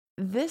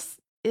 this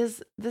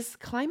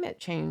climate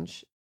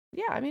change.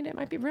 Yeah, I mean, it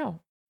might be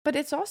real, but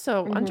it's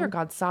also under Mhm.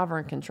 God's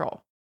sovereign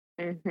control.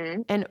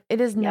 Mhm. And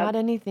it is Yep. not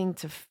anything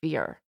to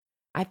fear.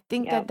 I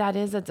think that Yep. that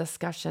is a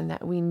discussion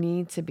that we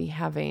need to be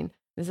having.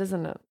 This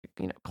isn't a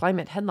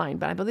climate headline,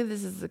 but I believe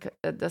this is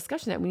a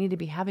discussion that we need to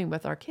be having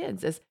with our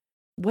kids is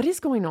what is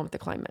going on with the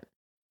climate?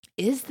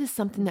 Is this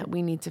something Mhm. that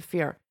we need to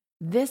fear?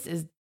 This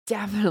is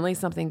definitely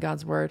something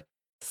God's word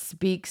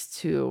speaks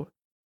to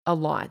a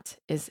lot,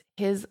 is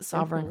his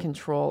sovereign Mhm.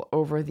 control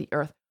over the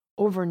earth,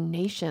 over Yeah.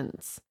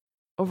 nations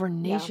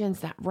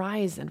that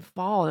rise and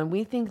fall. And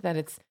we think that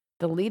it's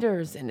the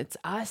leaders and it's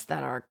us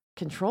that are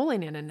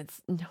controlling it. And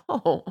it's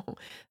no,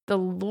 the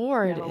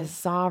Lord is No.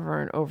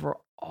 sovereign over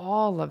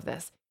all of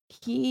this.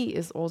 He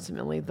is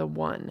ultimately the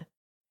one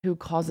who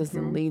causes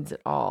and Mhm. leads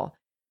it all.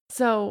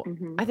 So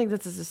Mhm. I think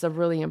this is just a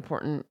really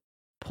important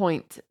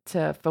point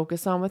to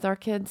focus on with our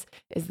kids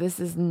is this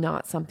is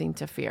not something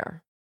to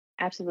fear.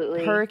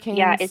 Absolutely. Yeah,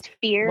 Hurricanes, it's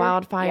fear. Yeah.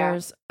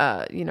 wildfires,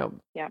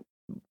 Yeah.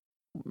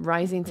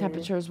 rising Mhm.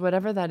 temperatures,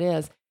 whatever that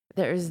is,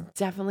 there is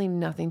definitely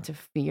nothing to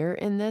fear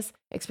in this,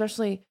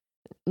 especially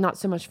not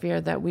so much fear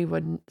that we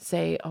would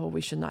say, oh,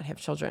 we should not have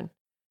children.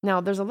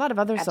 Now, there's a lot of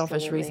other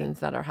selfish Absolutely. reasons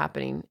that are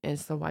happening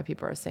as to why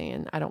people are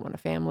saying, I don't want a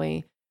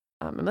family.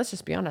 And let's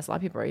just be honest, a lot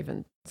of people are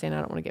even saying, I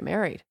don't want to get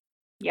married.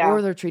 Yeah.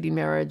 Or they're treating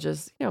marriage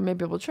as,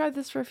 maybe we'll try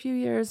this for a few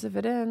years. If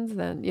it ends,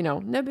 then,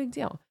 no big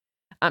deal.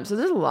 So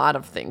there's a lot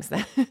of things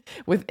that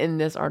within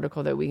this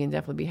article that we can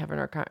definitely be having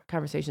our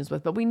conversations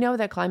with. But we know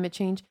that climate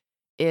change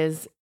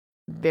is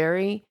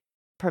very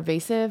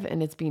pervasive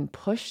and it's being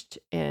pushed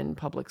in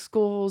public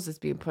schools. It's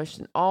being pushed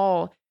in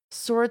all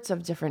sorts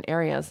of different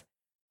areas.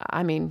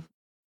 I mean,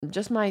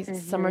 just my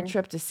summer Mhm.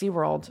 trip to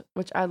SeaWorld,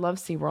 which I love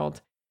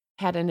SeaWorld,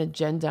 had an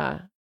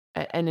agenda,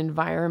 an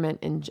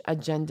environment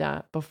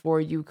agenda before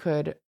you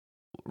could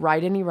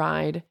ride any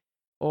ride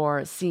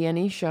or see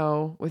any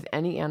show with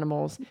any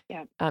animals.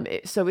 Yeah.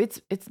 So it's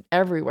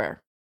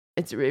everywhere.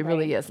 It Right.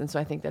 really is. And so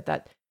I think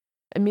that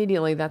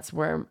immediately that's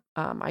where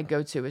I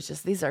go to is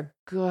just these are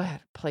good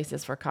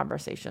places for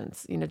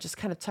conversations. Just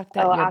kind of tuck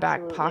that Oh, in your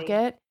back absolutely.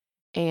 pocket.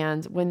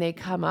 And when they Mhm.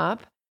 come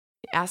up,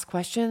 ask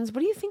questions.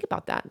 What do you think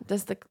about that?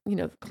 Does the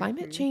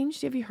climate Mhm.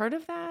 change? Have you heard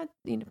of that?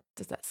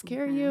 Does that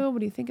scare Mhm. you? What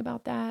do you think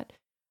about that?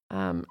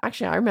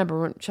 Actually, I remember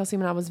when Chelsea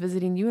and I was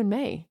visiting you in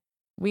May.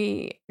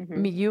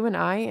 Mhm. You and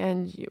I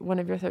and one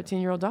of your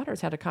 13-year-old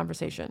daughters had a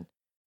conversation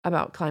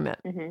about climate.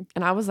 Mhm.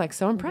 And I was like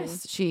so Mhm.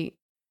 impressed. She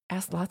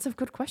asked lots of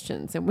good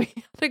questions and we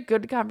had a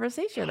good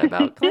conversation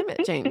about climate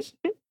change.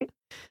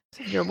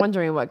 So if you're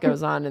wondering what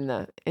goes on in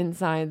the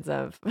insides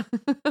of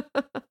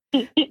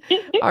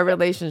our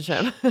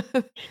relationship,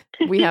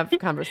 we have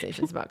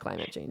conversations about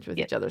climate change with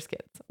Yeah. each other's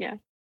kids. Yeah.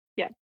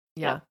 Yeah. Yep.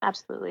 Yeah.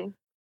 Absolutely.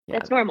 Yeah.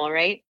 That's normal,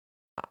 right?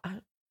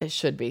 It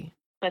should be.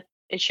 But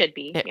it should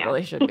be. It Yeah.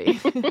 really should be.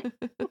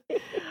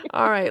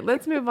 All right,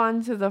 let's move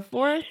on to the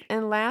fourth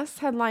and last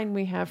headline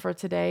we have for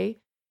today.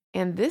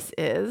 And this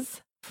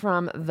is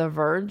from The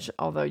Verge,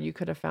 although you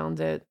could have found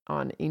it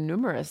on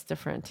numerous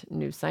different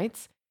news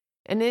sites.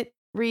 And it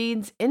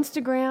reads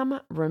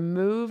Instagram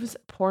removes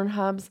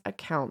Pornhub's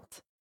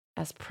account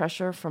as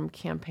pressure from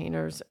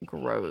campaigners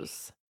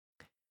grows.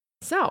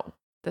 So,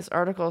 this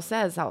article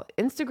says how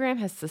Instagram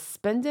has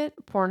suspended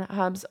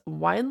Pornhub's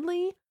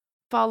widely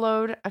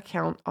followed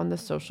account on the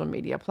social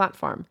media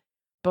platform.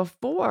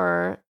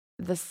 Before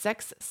the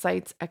sex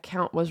site's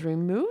account was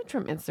removed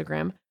from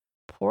Instagram,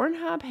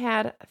 Pornhub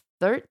had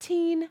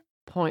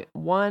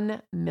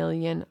 13.1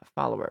 million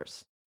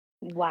followers.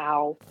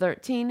 Wow.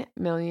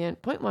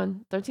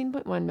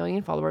 13.1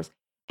 million followers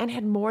and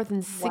had more than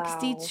Wow.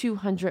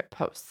 6,200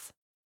 posts.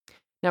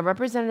 Now,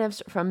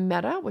 representatives from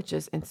Meta, which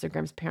is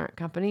Instagram's parent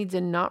company,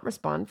 did not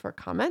respond for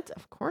comment,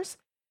 of course.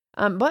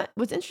 But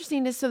what's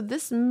interesting is so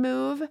this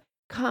move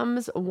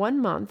comes 1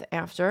 month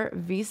after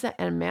Visa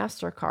and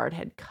MasterCard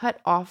had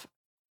cut off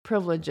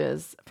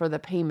privileges for the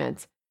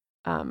payment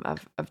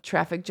of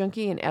Traffic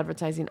Junkie, an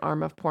advertising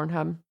arm of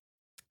Pornhub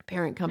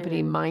parent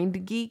company Mhm.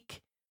 MindGeek.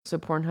 So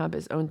Pornhub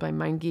is owned by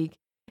MindGeek.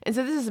 And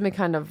so this has been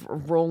kind of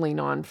rolling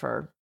on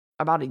for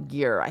about a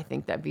year. I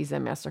think that Visa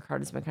and MasterCard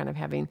has been kind of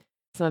having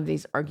some of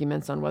these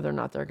arguments on whether or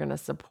not they're going to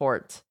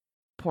support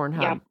Yep.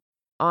 Pornhub.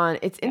 On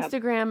its Yep.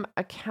 Instagram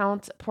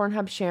account,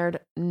 Pornhub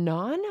shared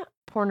non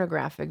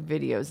pornographic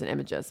videos and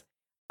images.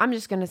 I'm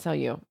just going to tell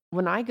you,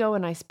 when I go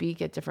and I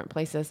speak at different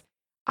places,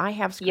 I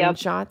have Yep.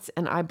 screenshots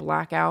and I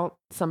black out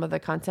some of the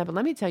content. But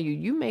let me tell you,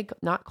 you may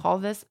not call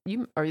this,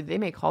 or they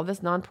may call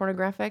this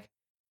non-pornographic,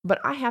 but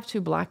I have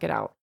to black it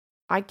out.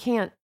 I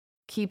can't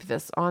keep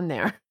this on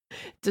there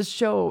to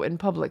show in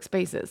public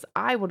spaces.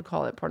 I would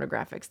call it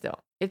pornographic still.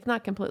 It's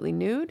not completely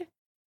nude,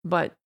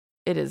 but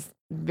it is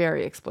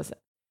very explicit.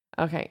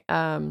 Okay.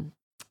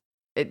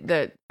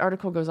 The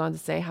article goes on to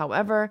say,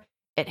 however,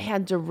 it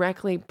had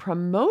directly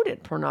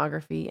promoted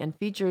pornography and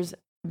features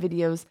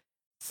videos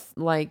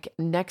like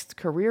next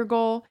career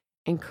goal,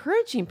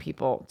 encouraging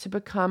people to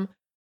become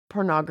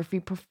pornography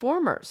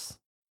performers.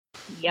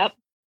 Yep.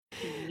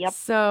 Yep.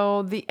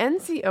 So the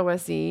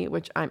NCOSE,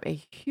 which I'm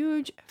a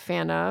huge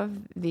fan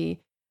of, they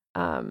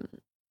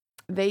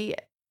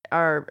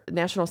are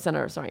National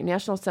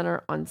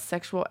Center on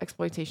Sexual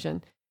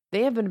Exploitation.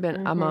 They have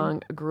been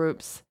among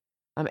groups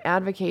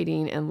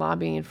advocating and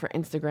lobbying for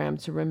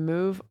Instagram to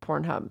remove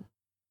Pornhub.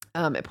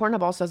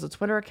 Pornhub also has a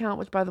Twitter account,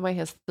 which, by the way,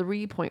 has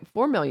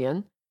 3.4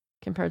 million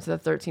compared to the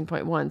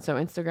 13.1. So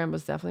Instagram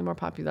was definitely more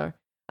popular.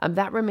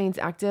 That remains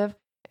active.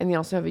 And they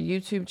also have a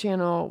YouTube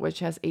channel, which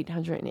has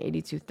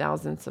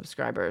 882,000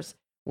 subscribers,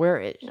 where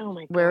it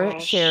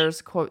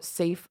shares, quote,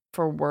 safe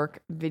for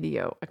work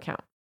video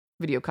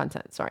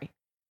content. Sorry.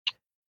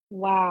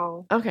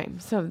 Wow. Okay.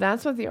 So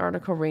that's what the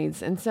article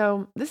reads. And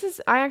so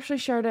I actually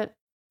shared it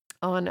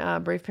on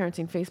Brave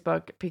Parenting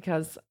Facebook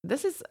because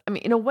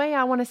in a way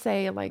I want to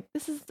say like,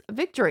 this is a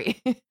victory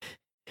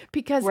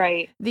because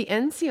the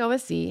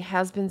NCOSE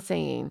has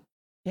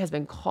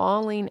been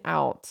calling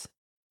out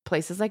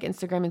places like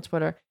Instagram and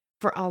Twitter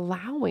for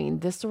allowing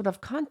this sort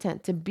of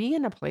content to be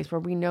in a place where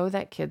we know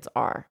that kids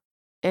are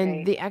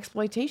and the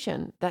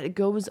exploitation that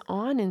goes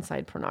on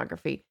inside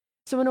pornography.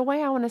 So in a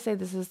way, I want to say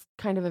this is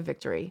kind of a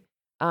victory.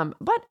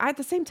 But at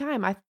the same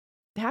time, I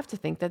have to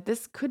think that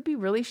this could be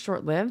really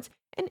short-lived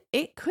and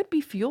it could be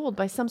fueled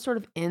by some sort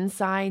of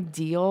inside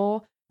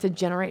deal to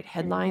generate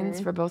headlines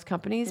for both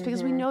companies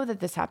because we know that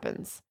this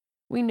happens.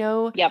 We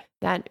know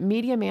that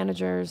media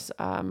managers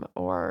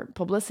or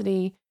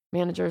publicity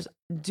managers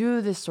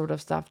do this sort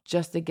of stuff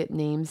just to get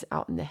names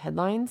out in the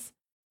headlines.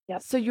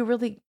 So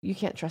you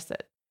can't trust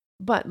it.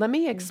 But let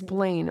me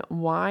explain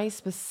why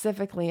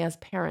specifically as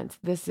parents,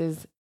 this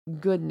is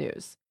good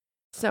news.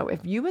 So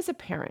if you as a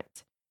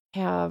parent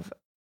have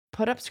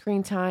put up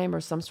screen time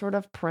or some sort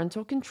of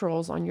parental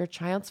controls on your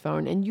child's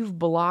phone and you've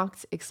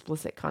blocked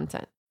explicit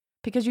content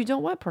because you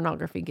don't want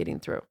pornography getting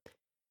through.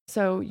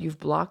 So you've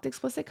blocked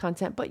explicit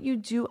content, but you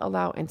do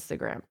allow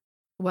Instagram.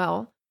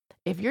 Well,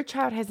 if your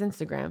child has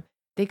Instagram,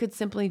 they could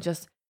simply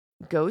just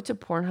go to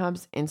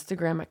Pornhub's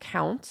Instagram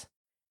account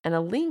and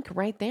a link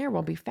right there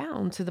will be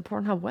found to the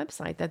Pornhub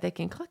website that they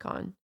can click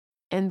on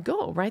and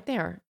go right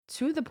there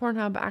to the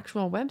Pornhub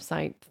actual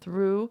website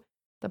through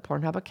the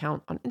Pornhub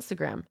account on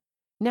Instagram.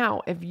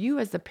 Now, if you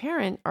as the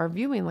parent are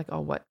viewing like,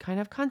 oh, what kind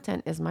of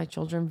content is my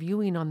children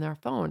viewing on their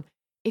phone?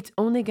 It's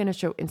only going to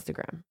show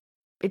Instagram.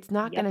 It's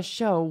not going to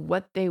show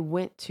what they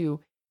went to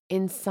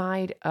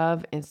inside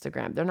of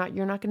Instagram.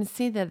 You're not going to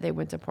see that they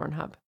went to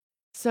Pornhub.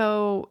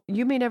 So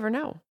you may never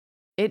know.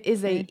 It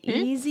is a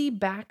easy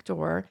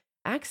backdoor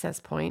access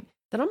point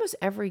that almost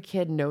every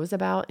kid knows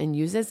about and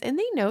uses, and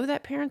they know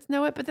that parents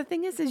know it. But the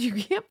thing is you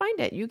can't find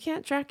it. You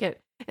can't track it.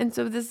 And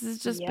so this has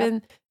just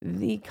been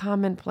the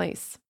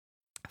commonplace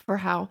for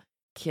how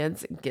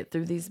kids get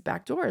through these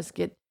backdoors.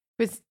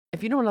 Because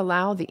if you don't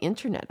allow the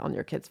internet on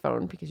your kid's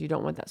phone because you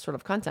don't want that sort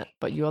of content,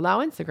 but you allow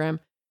Instagram,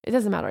 it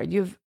doesn't matter.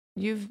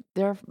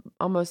 They're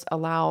almost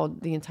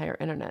allowed the entire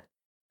internet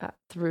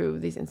through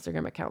these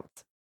Instagram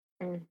accounts.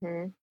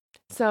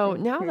 So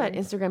now that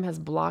Instagram has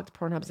blocked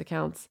Pornhub's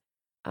accounts,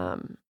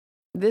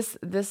 this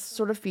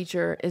sort of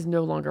feature is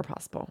no longer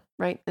possible,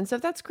 right? And so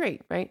that's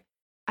great, right?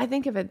 I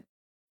think of it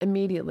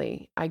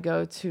immediately. I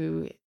go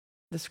to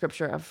the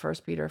scripture of 1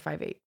 Peter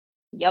 5:8.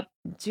 Yep.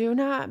 Do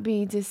not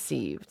be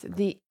deceived.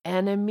 The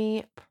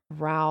enemy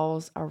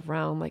prowls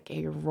around like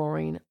a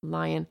roaring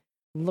lion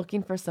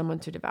looking for someone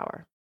to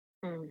devour.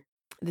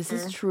 This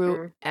is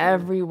true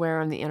everywhere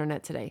on the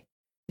internet today.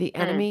 The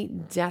enemy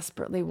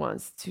desperately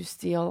wants to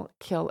steal,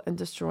 kill, and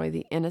destroy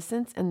the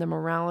innocence and the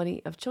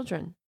morality of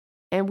children.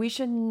 And we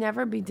should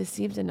never be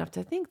deceived enough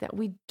to think that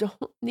we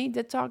don't need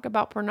to talk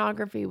about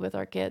pornography with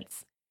our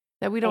kids,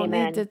 that we don't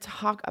need to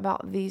talk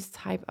about these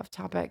type of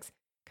topics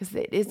because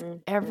it is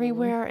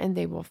everywhere and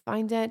they will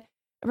find it.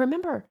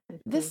 Remember,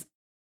 this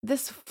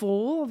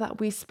fool that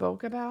we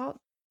spoke about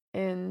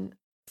in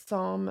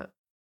Psalm,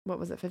 what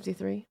was it,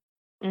 53?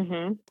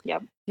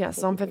 Yep. Yeah,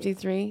 Psalm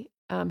 53,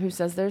 who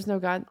says there's no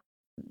God.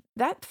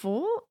 That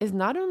fool is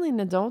not only an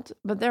adult,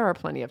 but there are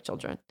plenty of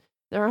children.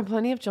 There are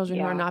plenty of children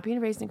who are not being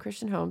raised in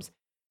Christian homes,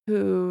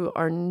 who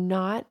are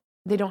not,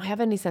 they don't have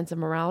any sense of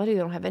morality. They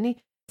don't have any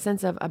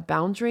sense of a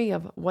boundary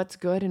of what's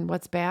good and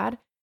what's bad.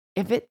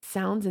 If it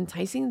sounds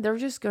enticing, they're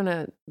just going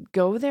to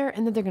go there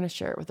and then they're going to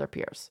share it with their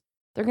peers.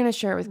 They're going to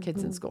share it with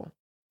kids in school.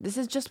 This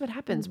is just what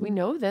happens. We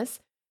know this.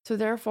 So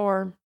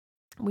therefore,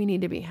 we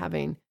need to be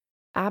having,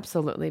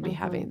 absolutely be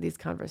having these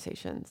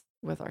conversations.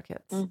 with our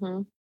kids.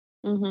 Mhm.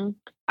 Mhm.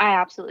 I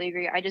absolutely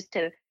agree. I just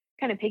to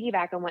kind of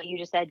piggyback on what you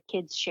just said,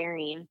 kids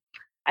sharing.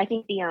 I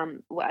think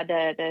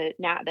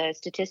the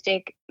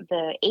statistic,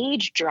 the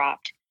age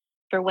dropped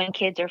for when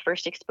kids are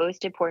first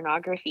exposed to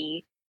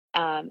pornography.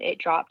 It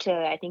dropped to,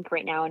 I think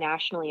right now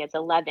nationally it's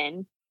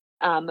 11.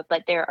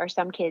 But there are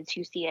some kids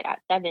who see it at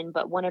 7.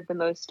 But one of the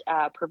most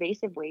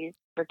pervasive ways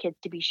for kids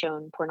to be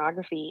shown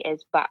pornography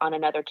is but on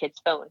another kid's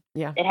phone.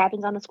 Yeah. It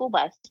happens on the school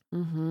bus.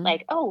 Mm-hmm.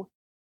 Like, "Oh,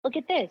 look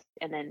at this,"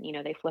 and then,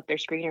 they flip their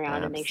screen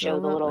around and they show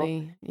the little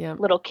Absolutely. Yep.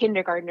 little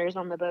kindergartners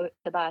on the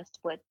bus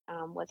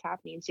what's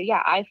happening. So,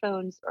 yeah,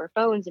 iPhones or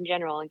phones in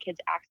general and kids'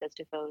 access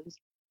to phones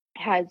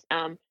has,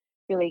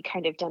 really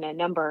kind of done a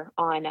number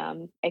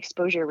on,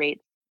 exposure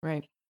rates.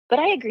 Right. But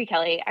I agree,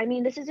 Kelly. I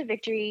mean, this is a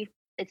victory.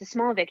 It's a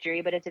small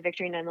victory, but it's a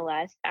victory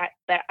nonetheless.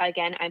 But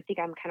again, I think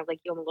I'm kind of like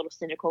you. I'm a little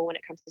cynical when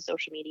it comes to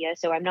social media.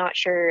 So I'm not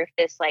sure if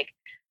this like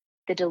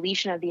the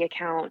deletion of the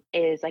account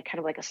is like kind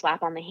of like a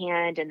slap on the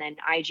hand, and then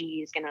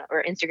IG is gonna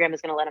or Instagram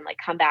is gonna let them like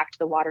come back to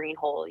the watering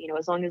hole.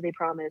 As long as they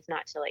promise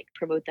not to like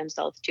promote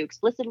themselves too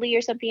explicitly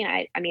or something.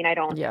 I mean,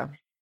 Yeah.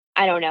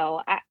 I don't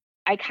know.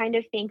 I kind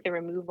of think the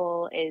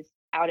removal is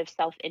out of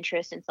self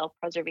interest and self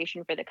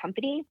preservation for the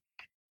company,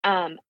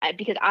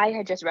 because I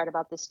had just read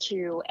about this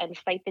too, and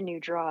Fight the New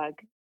Drug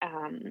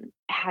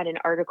had an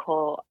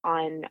article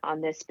on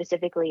this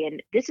specifically,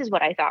 and this is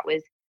what I thought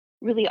was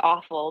really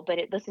awful. But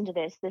listen to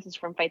this. This is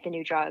from Fight the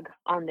New Drug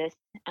on this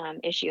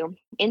issue.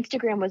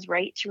 Instagram was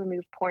right to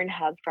remove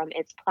Pornhub from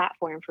its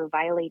platform for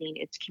violating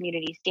its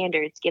community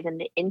standards, given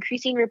the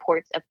increasing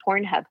reports of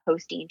Pornhub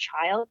hosting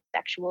child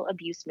sexual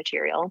abuse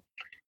material,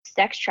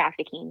 sex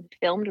trafficking,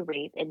 filmed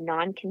rape, and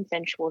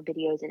non-consensual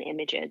videos and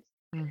images.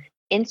 Mm.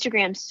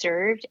 Instagram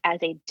served as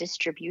a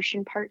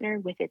distribution partner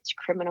with this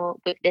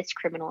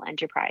criminal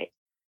enterprise,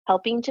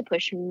 helping to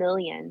push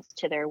millions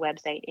to their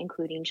website,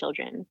 including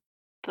children.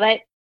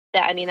 But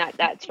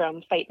that's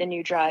from Fight the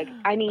New Drug.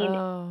 I mean,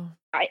 Oh,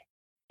 I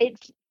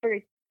it's for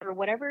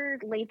whatever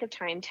length of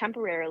time,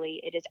 temporarily,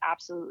 it is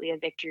absolutely a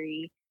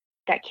victory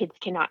that kids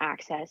cannot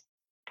access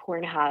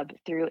Pornhub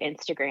through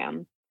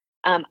Instagram.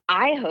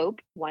 I hope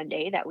one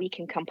day that we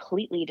can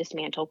completely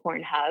dismantle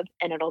Pornhub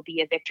and it'll be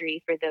a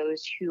victory for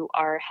those who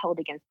are held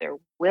against their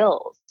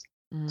wills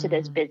to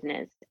this mm.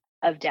 business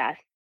of death.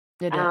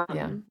 It is.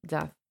 Yeah. Um,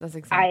 Death. That's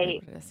exactly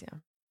I what it is. Yeah.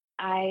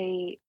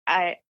 I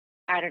I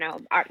I don't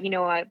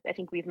know. I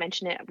think we've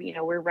mentioned it.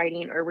 We're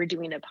writing or we're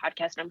doing a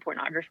podcast on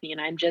pornography,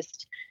 and I'm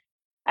just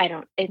I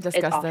don't. It's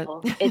Discuss that.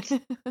 awful.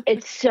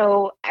 It's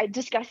so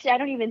disgusted. I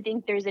don't even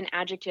think there's an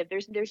adjective.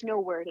 There's no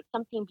word. It's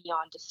something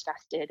beyond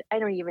disgusted. I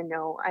don't even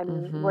know. I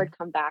mean, Mm-hmm. Lord,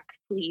 come back,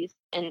 please.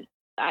 And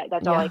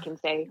that's all I Yeah. can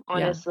say, Yeah.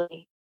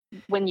 honestly.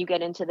 When you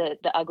get into the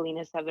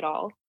ugliness of it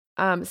all,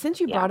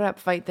 Since you yeah. brought up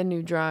Fight the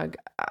New Drug,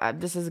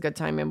 this is a good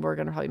time, and we're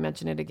going to probably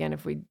mention it again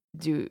if we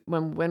do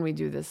when we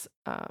do this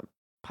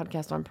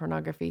podcast on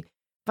pornography.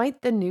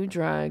 Fight the New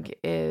Drug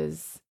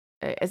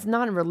it's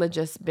not a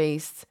religious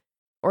based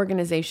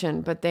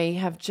organization, but they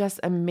have just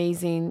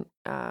amazing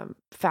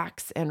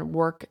facts and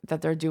work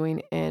that they're doing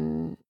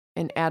in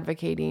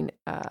advocating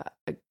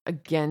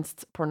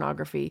against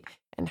pornography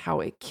and how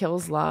it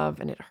kills love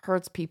and it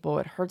hurts people,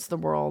 it hurts the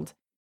world,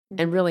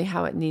 and Mhm. really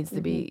how it needs to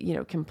Mhm.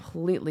 be,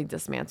 completely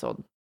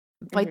dismantled.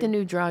 Fight the Mhm.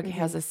 New Drug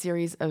has Mhm. a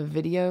series of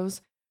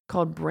videos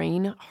called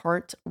Brain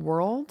Heart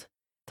World.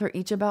 They're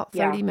each about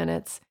Yeah. 30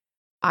 minutes.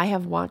 I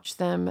have watched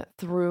them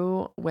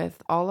through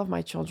with all of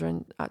my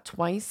children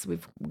twice.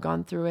 We've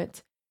gone through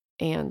it.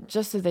 And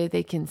just so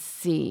they can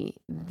see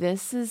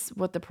this is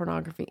what the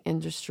pornography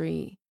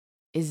industry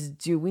is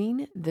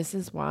doing. This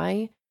is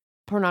why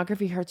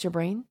pornography hurts your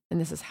brain. And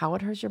this is how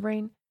it hurts your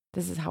brain.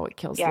 This is how it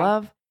kills Yeah.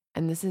 love.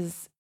 And this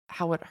is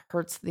how it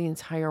hurts the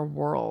entire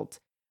world.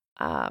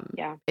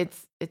 Yeah.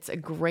 It's a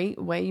great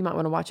way. You might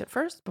want to watch it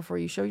first before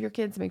you show your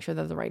kids. Make sure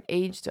they're the right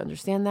age to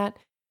understand that.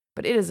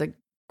 But it is a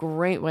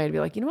great way to be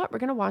like, you know what, we're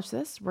going to watch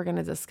this. We're going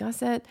to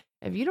discuss it.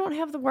 If you don't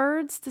have the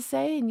words to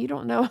say and you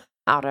don't know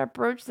how to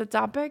approach the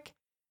topic,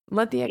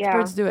 let the Yeah.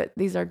 experts do it.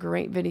 These are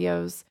great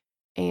videos.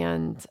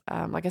 And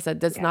like I said,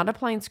 that's Yeah. not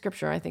applying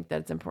scripture. I think that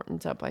it's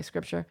important to apply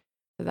scripture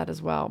to that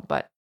as well.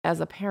 But as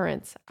a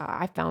parent,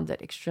 I found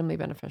it extremely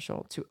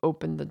beneficial to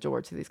open the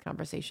door to these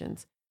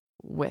conversations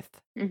with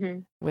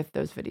Mhm. with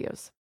those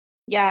videos.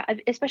 Yeah,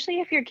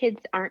 especially if your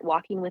kids aren't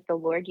walking with the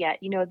Lord yet.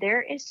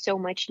 There is so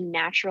much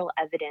natural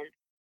evidence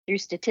through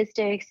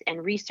statistics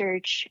and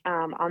research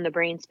on the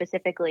brain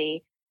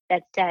specifically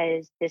that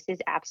says this is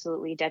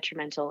absolutely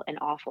detrimental and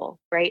awful,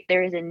 right?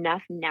 There is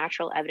enough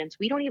natural evidence.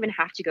 We don't even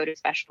have to go to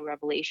special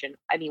revelation.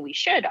 I mean, we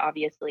should,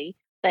 obviously,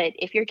 but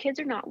if your kids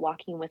are not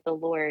walking with the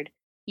Lord,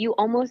 you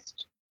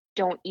almost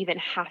don't even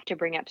have to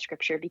bring up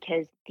scripture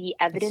because the It's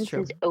evidence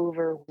true. is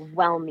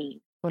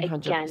overwhelming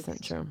 100%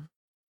 against true.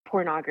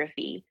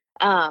 pornography.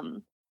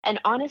 And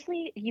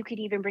honestly, you could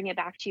even bring it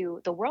back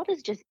to the world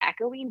is just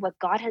echoing what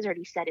God has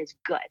already said is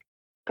good.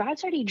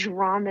 God's already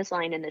drawn this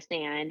line in the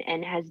sand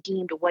and has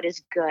deemed what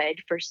is good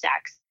for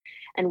sex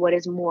and what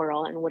is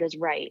moral and what is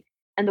right.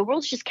 And the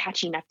world's just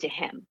catching up to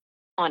him,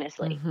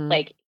 honestly. Mhm.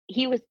 Like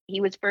he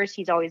was first.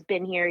 He's always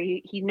been here.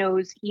 He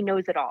knows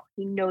it all.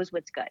 He knows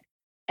what's good,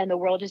 and the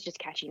world is just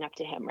catching up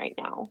to him right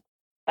now.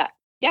 But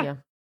yeah, Yeah.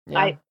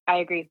 Yeah. I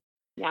agree.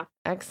 Yeah.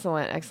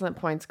 Excellent. Excellent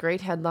points.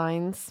 Great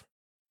headlines.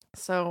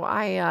 So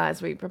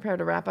as we prepare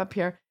to wrap up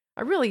here,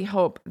 I really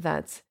hope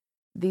that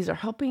these are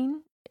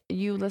helping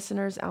you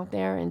listeners out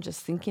there and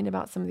just thinking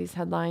about some of these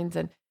headlines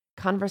and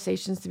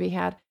conversations to be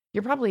had.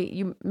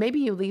 Maybe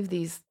you leave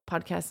these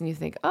podcasts and you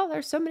think, oh,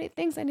 there's so many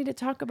things I need to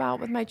talk about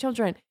with my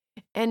children.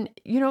 And,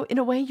 in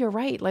a way, you're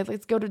right. Like,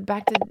 let's go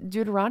back to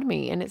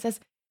Deuteronomy. And it says,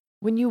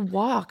 when you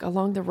walk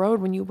along the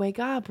road, when you wake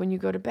up, when you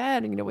go to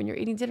bed, and, when you're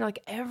eating dinner,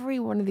 like every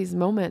one of these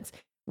moments,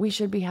 we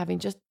should be having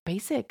just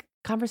basic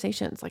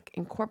conversations, like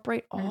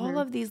incorporate all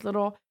Mhm. of these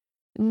little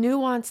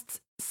nuanced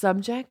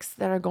subjects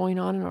that are going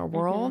on in our Mhm.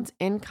 world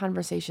in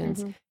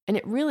conversations. Mhm. And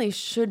it really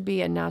should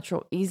be a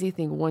natural, easy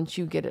thing once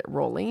you get it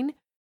rolling.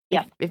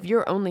 Yeah. If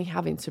you're only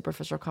having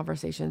superficial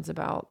conversations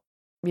about,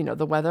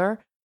 the weather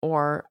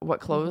or what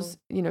clothes,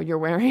 Mhm. you're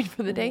wearing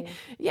for the day, Mhm.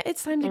 yeah,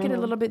 it's time to get a Mhm.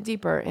 little bit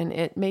deeper, and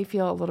it may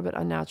feel a little bit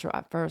unnatural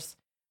at first,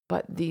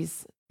 but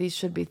these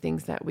should be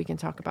things that we can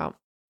talk about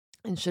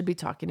and should be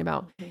talking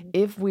about Mhm.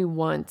 if we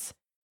want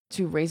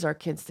to raise our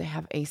kids to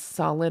have a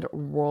solid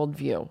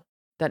worldview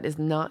that is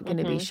not going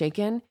to be Mhm.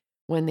 shaken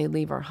when they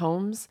leave our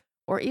homes,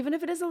 or even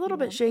if it is a little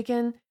bit Yeah.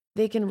 shaken,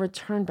 they can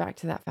return back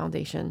to that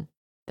foundation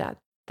that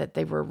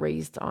they were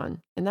raised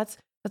on. And that's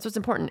what's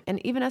important.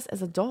 And even us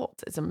as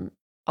adults,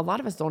 a lot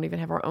of us don't even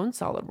have our own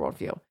solid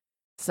worldview.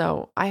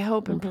 So I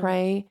hope and Mhm.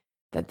 pray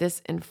that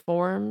this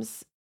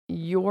informs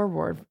your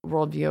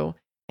worldview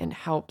and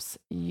helps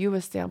you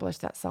establish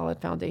that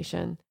solid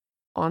foundation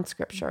on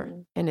scripture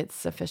Mhm. and its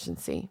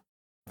sufficiency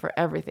for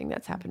everything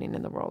that's happening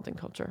in the world and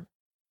culture.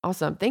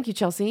 Awesome. Thank you,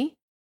 Chelsea.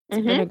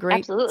 It's been a great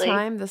Absolutely.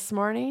 time this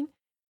morning.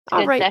 It's a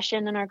All good right.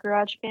 session in our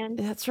garage band.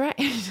 That's right.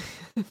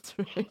 That's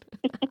right.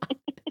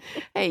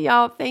 Hey,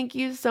 y'all. Thank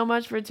you so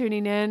much for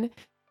tuning in.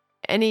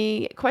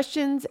 Any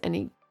questions,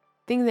 anything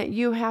that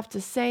you have to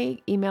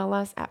say, email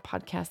us at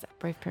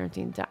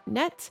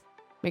podcast@braveparenting.net.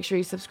 Make sure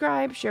you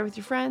subscribe, share with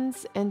your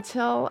friends.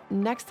 Until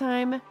next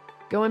time,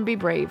 go and be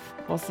brave.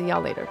 We'll see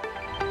y'all later.